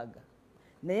 2026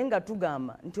 naye nga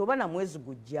tugamba nti oba na mwezi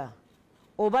gujja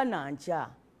oba na nkya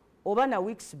oba na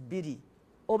weeks 2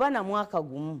 oba na mwaka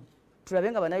gumu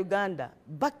tulabe nga bannayuganda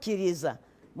bakkiriza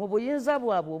mu buyinza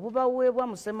bwabwe obubaweebwa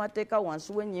mu ssemateeka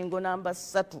wansi w'ennyingo namba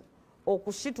 3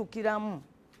 okusitukiramu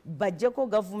bajjeko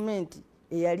gavumenti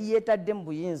eyali yeetadde mu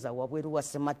buyinza wabweru wa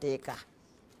ssemateeka.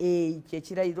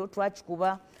 Kyekirayiro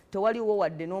twakikuba tewaliwo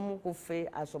wadde n'omu ku ffe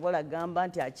asobola gamba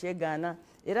nti akyegaana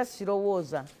era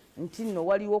sirowooza nti nno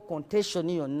waliwo contention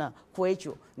yonna ku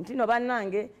ekyo nti nno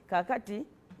bannange kaakati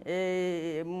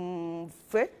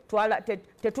ffe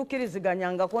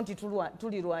tetukkiriziganyangako nti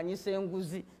tulirwanyisa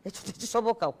enguzi ekyo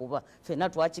tekisoboka kuba ffenna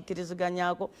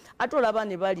twakikkiriziganyako ate olaba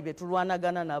ne bali be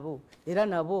tulwanagana nabo era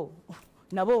nabo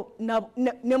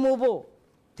ne mubo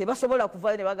tebasobola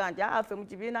kuvayo ne bagamba nti ffe mu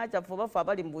kibiina kyaffe oba ffe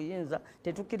abali mu buyinza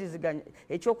tetukkiriziganya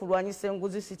ekyokulwanyisa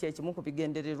enguzi si kyekimu ku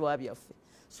bigendererwa byaffe.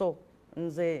 So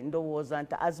nze ndowooza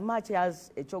nti as much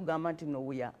as ekyogamba nti no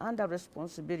we are under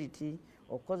responsibility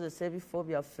okukozesa ebifo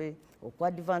byaffe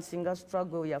okuadvancinga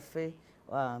struggle yaffe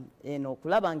eno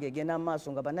okulaba ng'egenda mu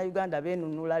maaso nga bannayuganda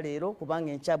beenunula leero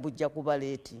kubanga enkya bujja kuba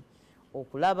leeti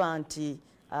okulaba nti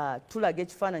tulaga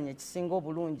ekifaananyi ekisinga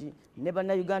obulungi ne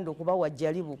bannayuganda okuba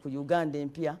wajjalibu ku Uganda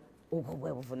empya obwo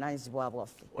bwe buvunaanyizibwa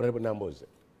bwaffe. Honorable Namboze,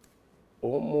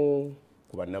 omu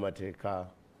ku bannamateeka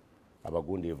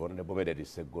abagundiivu Honorable Medadi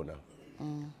Sseggona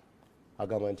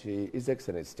agamba nti His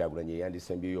Excellency Kyagulanyi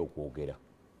yandisembyeyo okwogera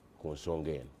ku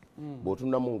nsonga eno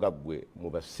bw'otunamu nga ggwe mu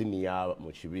basiniya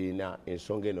mu kibiina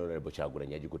ensonga eno Honorable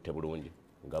Kyagulanyi yagikutte bulungi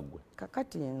nga ggwe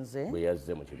kakati bwe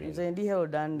yazze mu kibiina nze ndi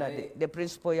held under the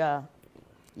principle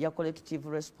ya collective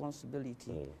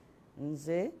responsibility.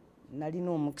 Nze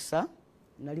nalina omukisa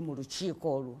nali mu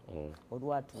lukiiko olwo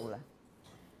olwatuula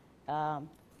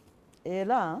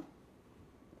era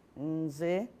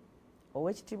nze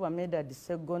owekitiibwa Medadi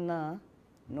Sseggona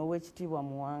n'owekitiibwa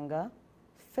Muwanga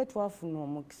ffe twafuna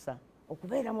omukisa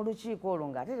okubeera mu lukiiko olwo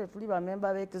ng'ate tetuli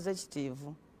bamemba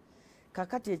b'executive.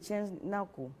 Kakati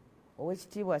ekyennaku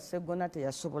owekitiibwa Sseggona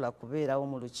teyasobola kubeerawo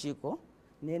mu lukiiko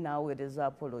naye n'aweereza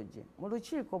apology. Mu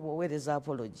lukiiko bw'oweereza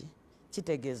apology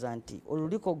kitegeeza nti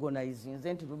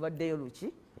olulicognizinze nti lubaddeyo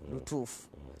lutuufu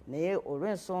naye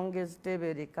olw'ensonga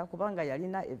eziteebereka kubanga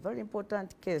yalina a very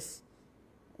important case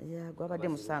gwabadde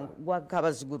musango gwa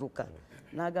Kabaziguluka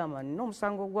n'agamba nina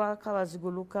omusango gwa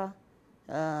Kabaziguluka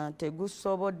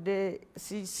tegusobodde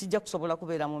sijja kusobola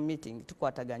kubeera mu meeting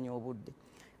tukwataganya obudde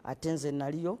ate nze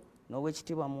naliyo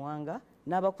n'owekitiibwa Muwanga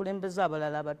n'abakulembeze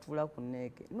abalala abatuula ku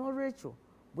nneeke n'olwekyo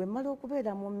bwe mmala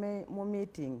okubeera mu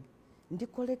meeting ndi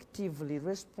collectively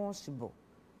responsible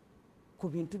ku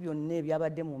bintu byonna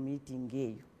ebyabadde mu meeting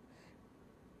eyo.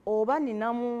 Oba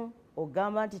ninamu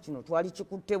ogamba nti kino twali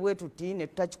kikutte bwe tuti ne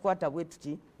tutakikwata bwe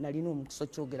tuti nalina omukisa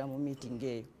kyogera mu meeting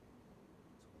eyo.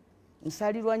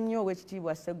 nsalirwa nnyo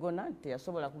owekitiibwa Sseggona nti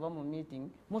teyasobola kuba mu meeting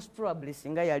most probably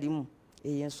singa yalimu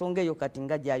eyo ensonga eyo kati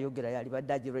nga gyayogera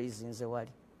yalibadde agiraisinze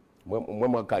wali mwe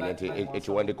mwakanya nti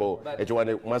ekiwandiiko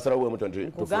mwasalawo wemuto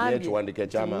nti tufunye ekiwandiiko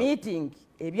ekyama meeting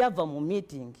ebyava mu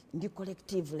meeting ndi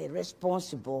collectively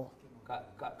responsible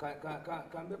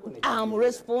I'm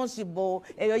responsible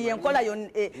eyo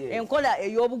yenkola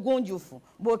ey'obugunjufu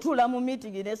bw'otuula mu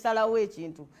meeting nesalawo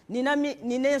ekintu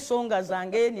nina ensonga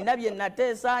zange nina bye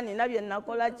nateesa nina bye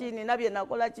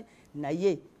nakola ki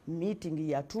naye meeting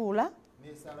yatuula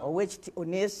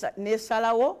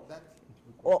nesalawo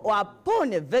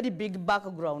upon a very big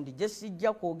background gye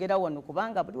sijja kwogera wano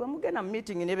kubanga buli we mugenda mu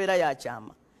meeting nebeera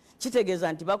yakyama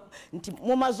kitegeeza nti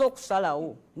mumaze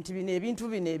okusalawo nti bino ebintu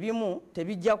bino ebimu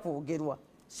tebijja kwogerwa.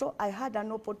 So I had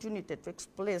an opportunity to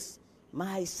express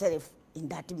myself in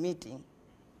that meeting.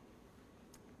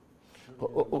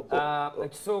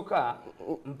 Ekisooka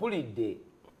mpulidde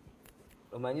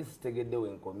omanyi sitegedde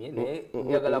wenkomye naye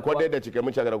njagala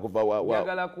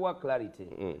kuwa clarity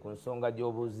ku nsonga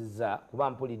gy'obuuzizza kuba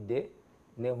mpulidde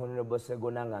ne Honorable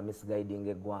Sseggona nga misguiding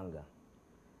eggwanga.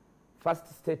 First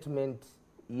statement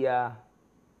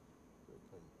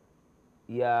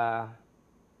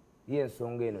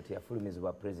y'ensonga eno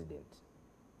teyafulumizibwa president,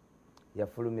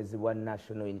 yafulumizibwa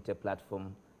National Unity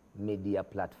Platform media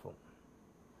platform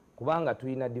kubanga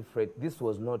tulina different. This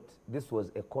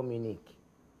was a communique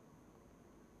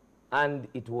and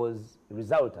it was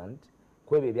resultant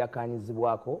kwebyo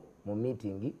ebyakanyizibwako mu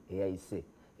meeting eyayise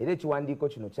era ekiwandiiko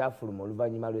kino kyafuluma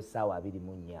oluvannyuma lw'essaawa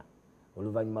 24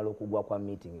 oluvannyuma lw'okugwa kwa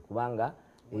meeting kubanga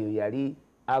eyo yali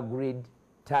agreed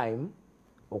time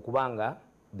okubanga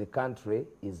the country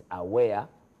is aware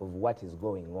of what is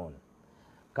going on.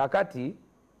 Kakati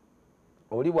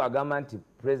oli bw'agamba nti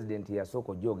president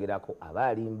yasooka ogyogerako aba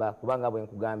alimba kubanga bwe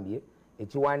nkugambye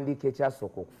ekiwandiiko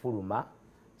ekyasooka okufuluma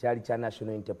kyali kya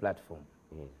National Unity Platform.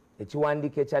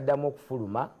 Ekiwandiiko ekyaddamu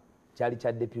okufuluma kyali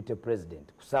kya deputy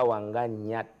president ku ssaawa nga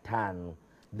 4:05.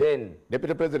 Then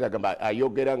deputy president agamba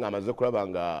ayogera ng'amaze kulaba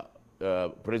nga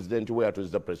president we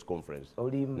atuuza press conference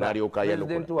n'alyoka yalokula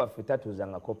president waffe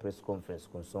tatuuzangako press conference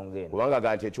ku nsonga eno kubanga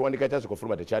aga nti ekiwandiiko ekyasooka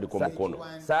okufuluma tekyaliko mukono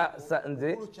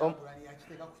nze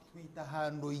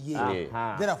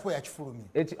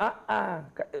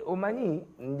omanyi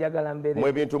njagala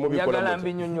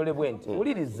mbinyonyole bwe nti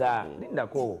wuliriza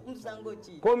lindako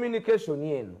communication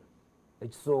eno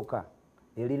ekisooka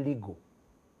eri legal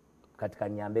kati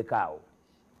kanyambeko awo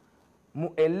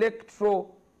mu electoral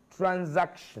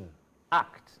transaction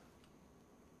act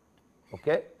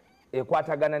okay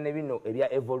ekwatagana ne bino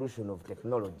ebya evolution of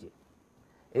technology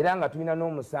era nga tulina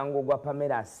n'omusango gwa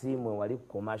Pamela Asiimwe wali ku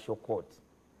commercial court.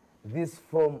 This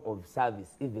form of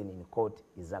service even in court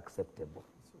is acceptable.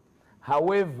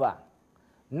 However,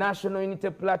 National Unity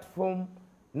Platform,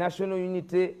 National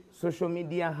Unity social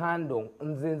media handle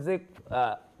nzenze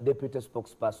deputy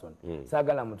spokesperson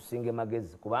saagala mutusinge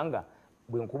magezi kubanga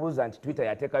bwe nkubuuza nti Twitter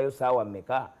yateekayo ssaawa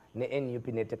mmeka ne NUP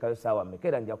neteekayo ssaawa mmeka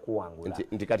era nja kuwangula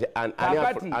nti kati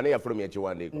ani yafulumya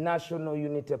ekiwandiiko National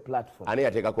Unity Platform ani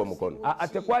yateekako omukono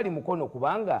tekwali mukono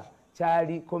kubanga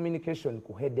kyali communication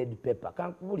ku headed paper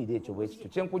kankubulira ekyo bwe kityo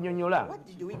kyenkunyonyola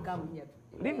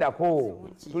lindako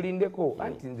tulindeko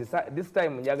anti this time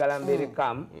njagala mbeere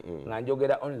calm nga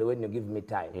njogera only when you give me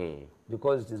time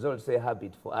because it is also a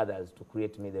habit for others to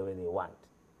create me the way they want.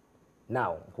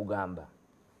 Now nkugamba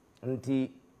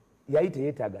nti yali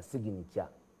teyeetaaga signature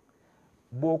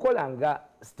bw'okolanga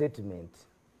statement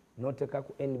n'oteeka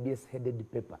ku NBS headed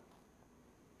paper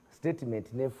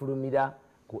statement n'efulumira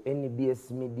ku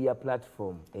NBS media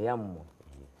platform eyammwe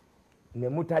ne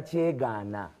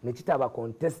mutakyegaana ne kitaba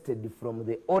contested from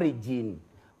the origin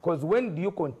because when do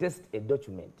you contest a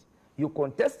document? You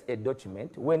contest a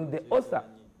document when the author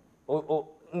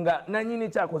nga nanyini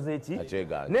kyakoze eki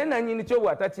naye nanyini kyo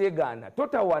bw'atakyegaana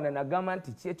totawaana nagamba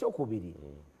nti kyekyokubiri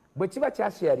bwe kiba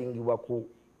kyasharingibwa ku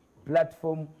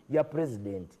platform ya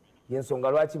president yensonga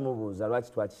lwaki mubuuza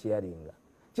lwaki twakisharinga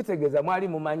kitegeeza mwali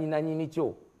mumanyi nanyini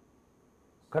kyo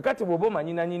kakati bw'oba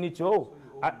omanyi nanyini kyo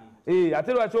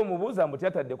ate lwaki omubuuza mbu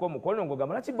tyataddeko omukono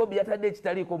ng'ogamba lwaki Bobi yatadde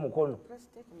ekitaliiko mukono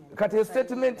kati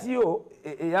statement yo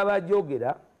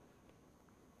eyabajogera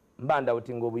mba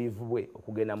ndawutinga obuyivu bwe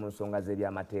okugenda mu nsonga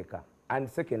z'ebyamateeka. And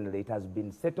secondly, it has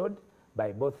been settled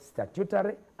by both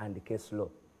statutory and case law.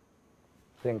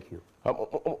 Thank you.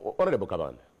 Honorable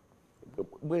Kabanda,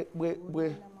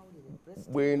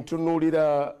 bwe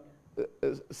ntunuulira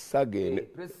Sage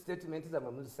press statement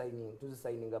zamwe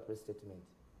tuzisigninga press statement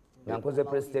nga nkoze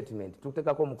press statement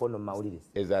tuteekako omukono mu mawulire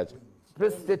ezaki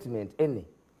press statement ene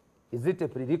is it a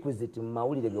prerequisite mu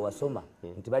mawulire ge wasoma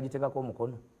nti bagiteekako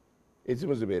omukono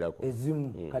ezimu zibeerako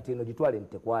ezimu kati eno gitwale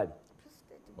ntekwali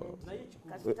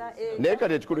naye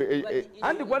kati ekikulu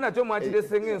anti kwa nakyo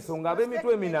mwakirese ng'ensonga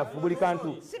ab'emitwe eminafu buli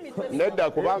kantu nedda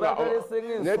kubanga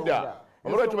nedda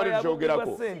omulwa tubali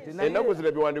tukyogerako ennaku zino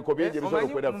ebiwandiiko bingi ebisobola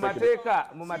okwera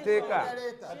mu mateeka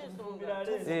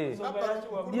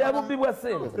byabubbi bwa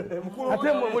ssente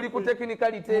ate mwe muli ku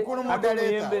tekinikalite ate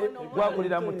omuyembe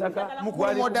gwakulira mu ttaka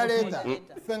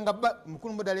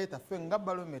mukulu modaleta ffe nga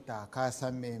balometa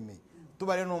akaasa mmeeme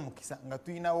tubale n'omukisa nga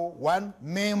tulinawo one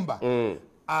member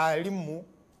ali mu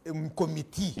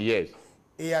komiti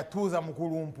eyatuuza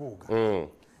mukulu mpuuga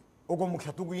ogwo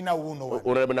mukisa tugulina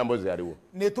wuuno nambozi aliwo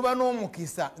ne tuba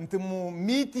n'omukisa nti mu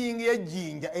meeting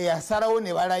y'ejjinja eyasalawo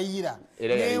ne balayira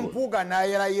n'empuuga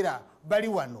n'ayalayira bali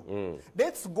wano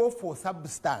let's go for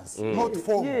substance not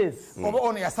form oba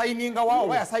ono yasayininga wa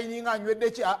oba yasayininga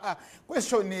anywedde ki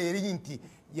question eri nti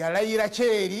yalayira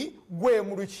kyeri gwe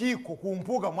mu lukiiko ku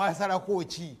mpuuga mwasalako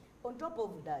ki on top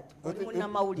of that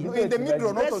in the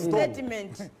middle not on top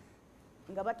statement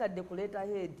nga batadde kuleeta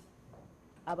head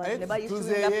abantu ne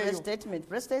bayisuinga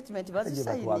press statement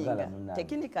bazisayininga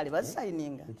technically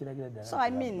bazisayininga so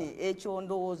I mean ekyo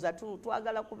ndowooza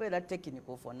twagala kubeera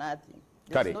technical for nothing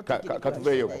kale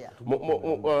katuveeyo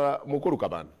mukulu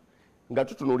kabana nga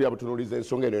tutunuulira butunuuliza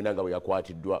ensonga eno yonna nga bwe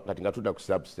yakwatiddwa kati nga tudda ku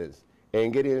substance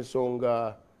engeri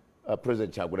ensonga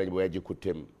president Kyagulanyi bwe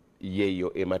yagikuttemu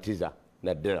yeeyo ematiza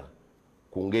naddala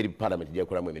ku ngeri palamenti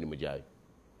gyekolamu emirimu gyayo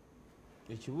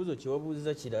ekibuuzo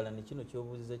kyewabuuziza kirala ne kino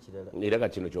kyobuuziza kirala era nga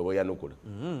kino kyoba oyanukula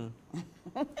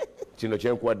kino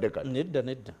kyenkuwadde kati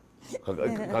nedda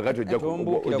kakati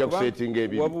ojja kusetinga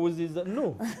ebiri wabuuziza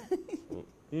no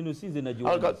eno siize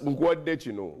nagiwandiisa nkuwadde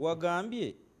kino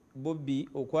wagambye Bobi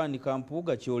okwanika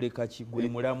mpuuga kyoleka kigwe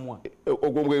mulamwa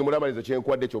ogwo gwe mulamalizo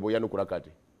kyenkuwadde kyoba oyanukula kati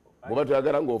bwoba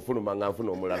toyagala ng'ofunuma nga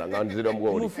nfuna omulala nga nzira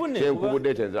mugoli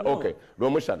kyenkubudde tenza okay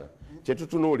lw'omushana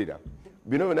kyetutunuulira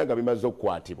bino byonna nga bimaze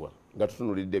okukwatibwa nga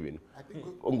tutunuulidde bino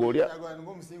ng'olya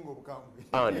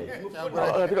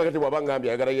ate kakati bw'aba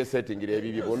ngambye ayagala yesetingira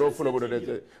ebibye bw'onoofuna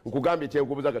obudodeze nkugambye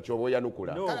kyenkubuza ka kyoba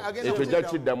oyanukula ekyo jja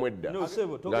kiddamu edda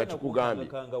nga kikugambye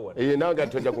nawe nga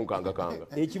tojja kunkangakanga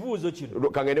ekibuuzo kino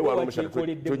kangende wala omushana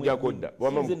tujjako dda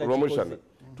lw'omushana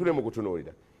tule mu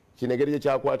kutunuulira kino engeri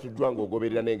gyekyakwatiddwa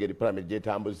ng'ogoberera n'engeri palamenti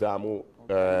gyetambuzaamu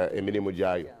emirimu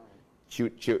gyayo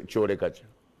kyoleka ki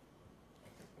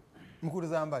mukulu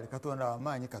Zambale katonda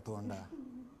wamaanyi katonda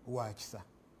wakisa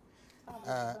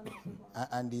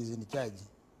and is in charge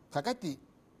kakati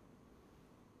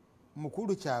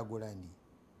mukulu Kyagulanyi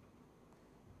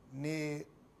ne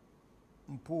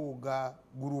mpuuga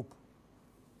group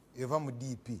eva mu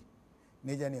DP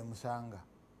neja nemusanga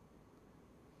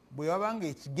bwe wabanga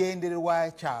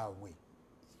ekigendererwa kyabwe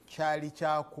kyali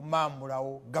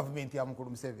kyakumaamulawo gavumenti ya mukulu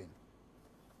Museveni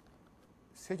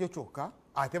sekyo kyokka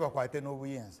ate bakwate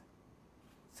n'obuyinza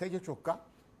sekyo kyokka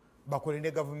bakole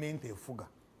ne gavumenti efuga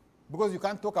because you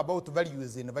can't talk about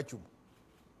values in vacuum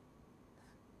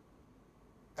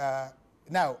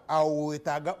now awo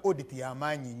wetaaga audit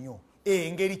y'amaanyi nnyo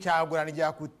engeri Kyagulanyi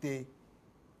gyakutte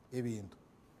ebintu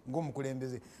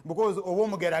ng'omukulembeze because oba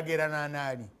omugeragerana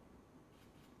naani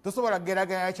tosobola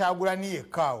kugeraganya Kyagulanyi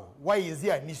yekkaawo why is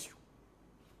he an issue?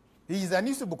 He is an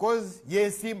issue because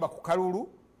yeesimba ku kalulu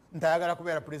ntayagala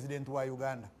kubeera president wa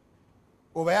Uganda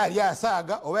oba yali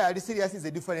asaaga oba yali serious is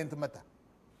a different matter.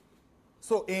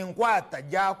 So enkwata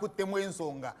gyakuttemu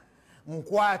ensonga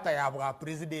nkwata ya bwa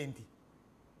president.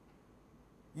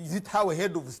 Is it how a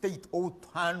head of state ought to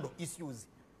handle issues?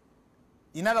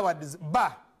 In other words,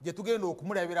 gye tugenda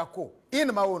okumulabirako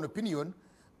in my own opinion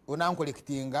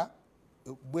onankolektinga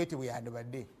bweti bwe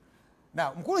yandibadde.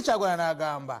 Now mukulu Kyagulanyi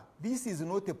n'agamba this is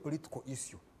not a political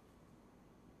issue.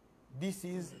 This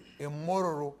is a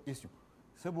moral issue.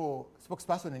 Sebo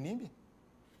spokesperson nimbi.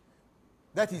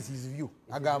 That is his view.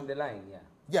 The line,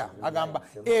 yeah, agamba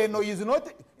no is not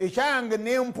ekyange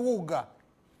n'empuuga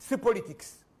si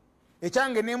politics.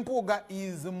 Ekyange n'empuuga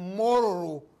is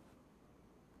moral.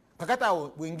 Kakati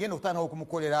awo bwengenda okutandika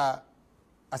okumukolera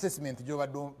assessment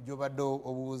gy'obadde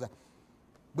obuuza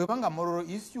bwebanga moral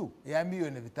issue eya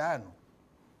miliyoni 5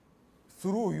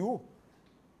 through you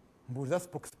mbuuza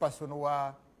spokesperson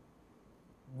wa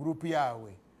group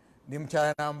yawe ne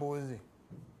mukyala Namboze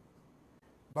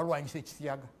balwanyisa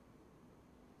ekisiyaga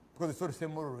because it's not a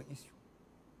moral issue.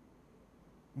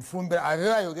 Mfumbira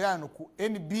ayogera hano ku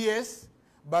NBS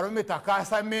barometer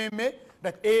kasa meme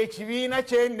that ekibiina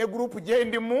kye ne group gye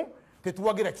ndimu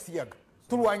tetuwagira kisiyaga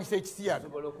tulwanyisa ekisiyaga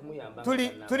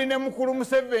tuli ne mukulu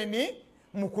Museveni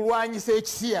mukulwanyisa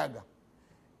ekisiyaga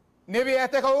ne bye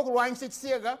yateekawo okulwanyisa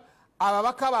ekisiyaga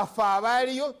ababaka baffe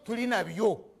abaaliyo tuli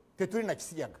nabyo tetuli na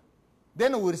kisiyaga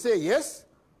then we'll say yes,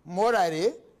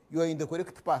 morally you are in the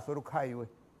correct path or highway.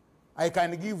 I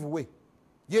can give way.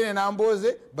 Jene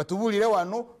namboze batubulire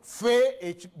wano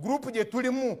fe group je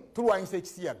tulimu tulwanyisa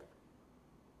ekisiyaga.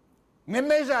 Ne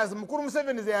measures mukuru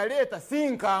Museveni ze yaleta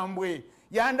sinkambwe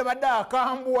yanda bada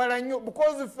kambu wala nyo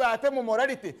because fe ate mu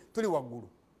morality tuli waguru.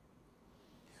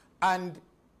 And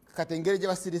katengere je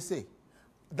basire say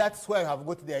that's why I have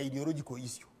got the ideological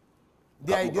issue.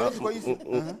 The ideological issue.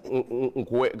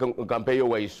 Campaign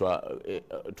waiswa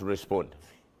to respond.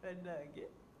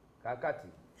 Kakati.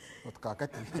 Not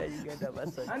kakati.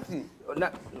 Auntie,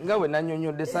 ngawe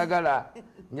nanyonyo desagala.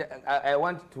 I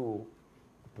want to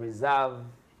preserve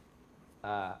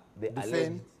the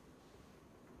alleged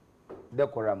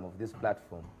decorum of this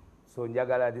platform. So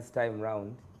njagala this time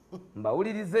round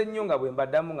mbawulirize nnyo nga bwe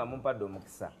mbaddamu nga mumpadde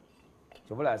omukisa.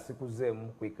 Kyobola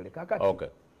asikuzeemu quickly. Kakati. Okay.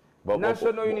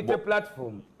 National Unity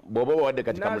Platform. Bobo wadde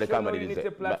katika muleka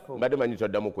amalirize. Mbadde manyi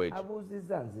toddamu kweki.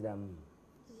 Abuuzizza nziramu.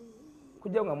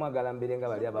 Kujja nga mwagala mberenga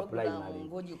bali aba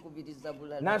primary.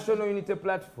 National Unity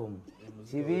Platform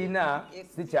kibiina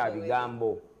si kya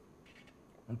bigambo.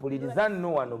 Mpuliriza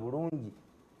nno wano bulungi.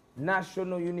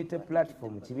 National Unity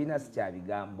Platform kibiina si kya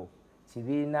bigambo.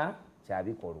 Kibiina kya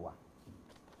bikolwa.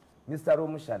 Mr.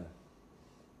 Romushana,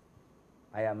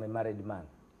 I am a married man.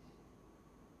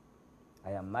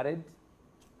 I am married,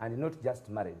 and not just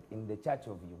married, in the Church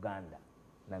of Uganda.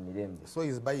 Namirembe. So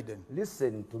is Biden.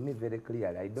 Listen to me very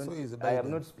clearly. I am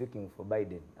not speaking for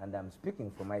Biden, and I'm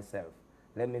speaking for myself.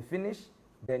 Let me finish,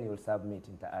 then you'll submit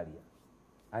inter alia,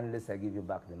 unless I give you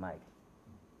back the mic.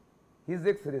 His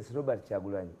Excellency Robert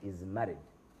Kyagulanyi is married.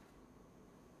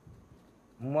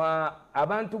 Mwa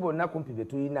abantu bonna kumpi be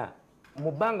tulina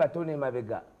mubanga tone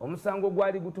mabega omusango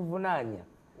gwali gutuvunaanya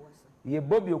ye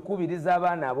Bobi okubiriza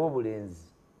abaana ab'obulenzi.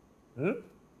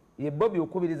 Ye Bobi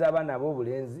okubiriza abaana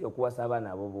ab'obulenzi okuwasa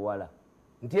abaana ab'obuwala.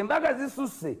 Nti embaga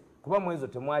zisusse kuba mwezo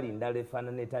temwali ndala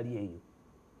efaanana etali eyo.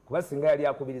 Kuba singa yali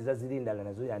akubiriza ziri ndala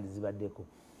nazo yandizibaddeko.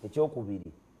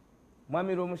 Ekyokubiri,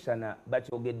 Mwami Romushana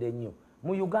bakyogedde nnyo.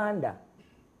 Mu Uganda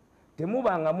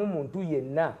temubangamu muntu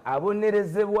yenna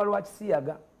abonerezebwa lwa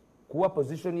kisiyaga kuwa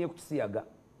position ye ku kisiyaga.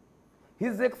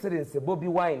 His Excellency Bobi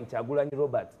Wine Kyagulanyi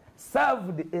Robert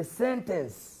served a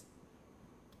sentence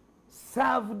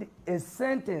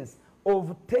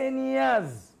of 10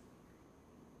 years.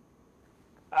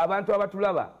 Abantu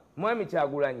abatulaba Mwami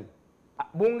Kyagulanyi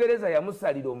Bungereza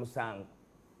yamusalira omusango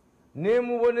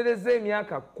nemubonereza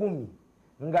emyaka 10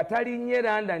 nga talinnye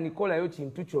Landa nikolayo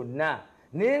kintu kyonna,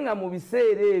 naye nga mu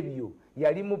biseera ebyo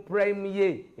yali mu prime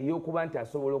ye ey'okuba nti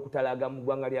asobola okutalaga mu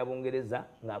ggwanga lya Bungereza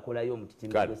ng'akolayo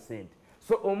omutitimiro gw'essente.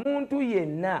 So omuntu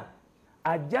yenna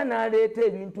ajja n'aleeta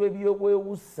ebintu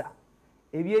eby'obwewussa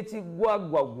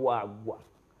eby'ekiggwaggwaggwaggwa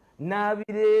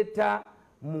n'abireeta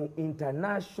mu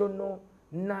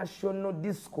national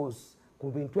discourse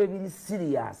ku bintu ebiri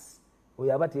serious,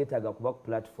 oyo aba teyeetaaga kuba ku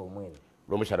platform eno.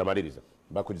 Romushana maliriza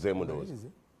bakugizeemu ndowooza.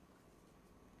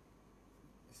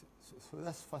 So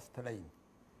that's first line.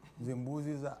 Nze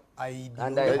mbuuziza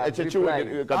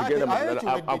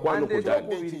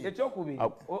ekyokubiri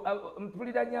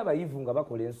mpulira nnyo abayivu nga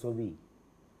bakola ensobi.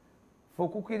 Fe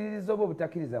okukkiririza oba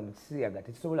obutakkiriza mu kisiyaga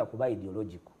tekisobola kuba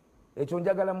ideological. Ekyo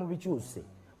njagala mubikyuse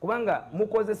kubanga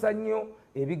mukozesa nnyo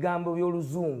ebigambo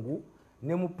by'oluzungu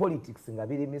ne mu politics nga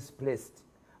biri misplaced.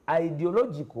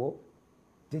 Ideological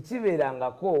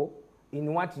tekibeerangako in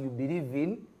what you believe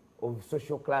in of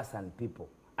social class and people.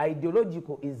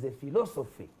 Ideological is a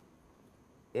philosophy.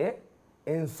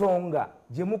 Ensonga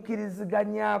gye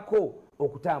mukkiriziganyako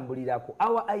okutambulirako.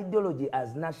 Our ideology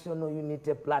as National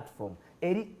Unity Platform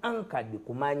eri anchored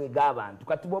ku maanyi g'abantu.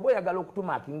 Kati bw'oba oyagala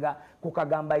okutumaakinga ku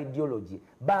kagamba ideology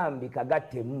bambi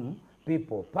kagattemu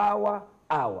people power,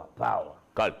 our power.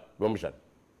 Kale, Romushana.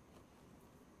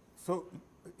 So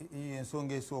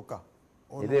ensonga esooka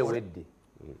era ewedde.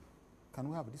 Can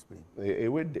we have discipline?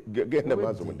 Ewedde genda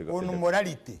maaso mwendiga. Ono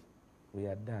morality. We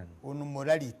are done. Ono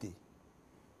morality.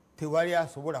 Tewali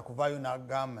asobola kuvaayo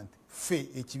n'agamba nti ffe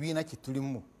ekibiina kye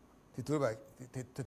tulimu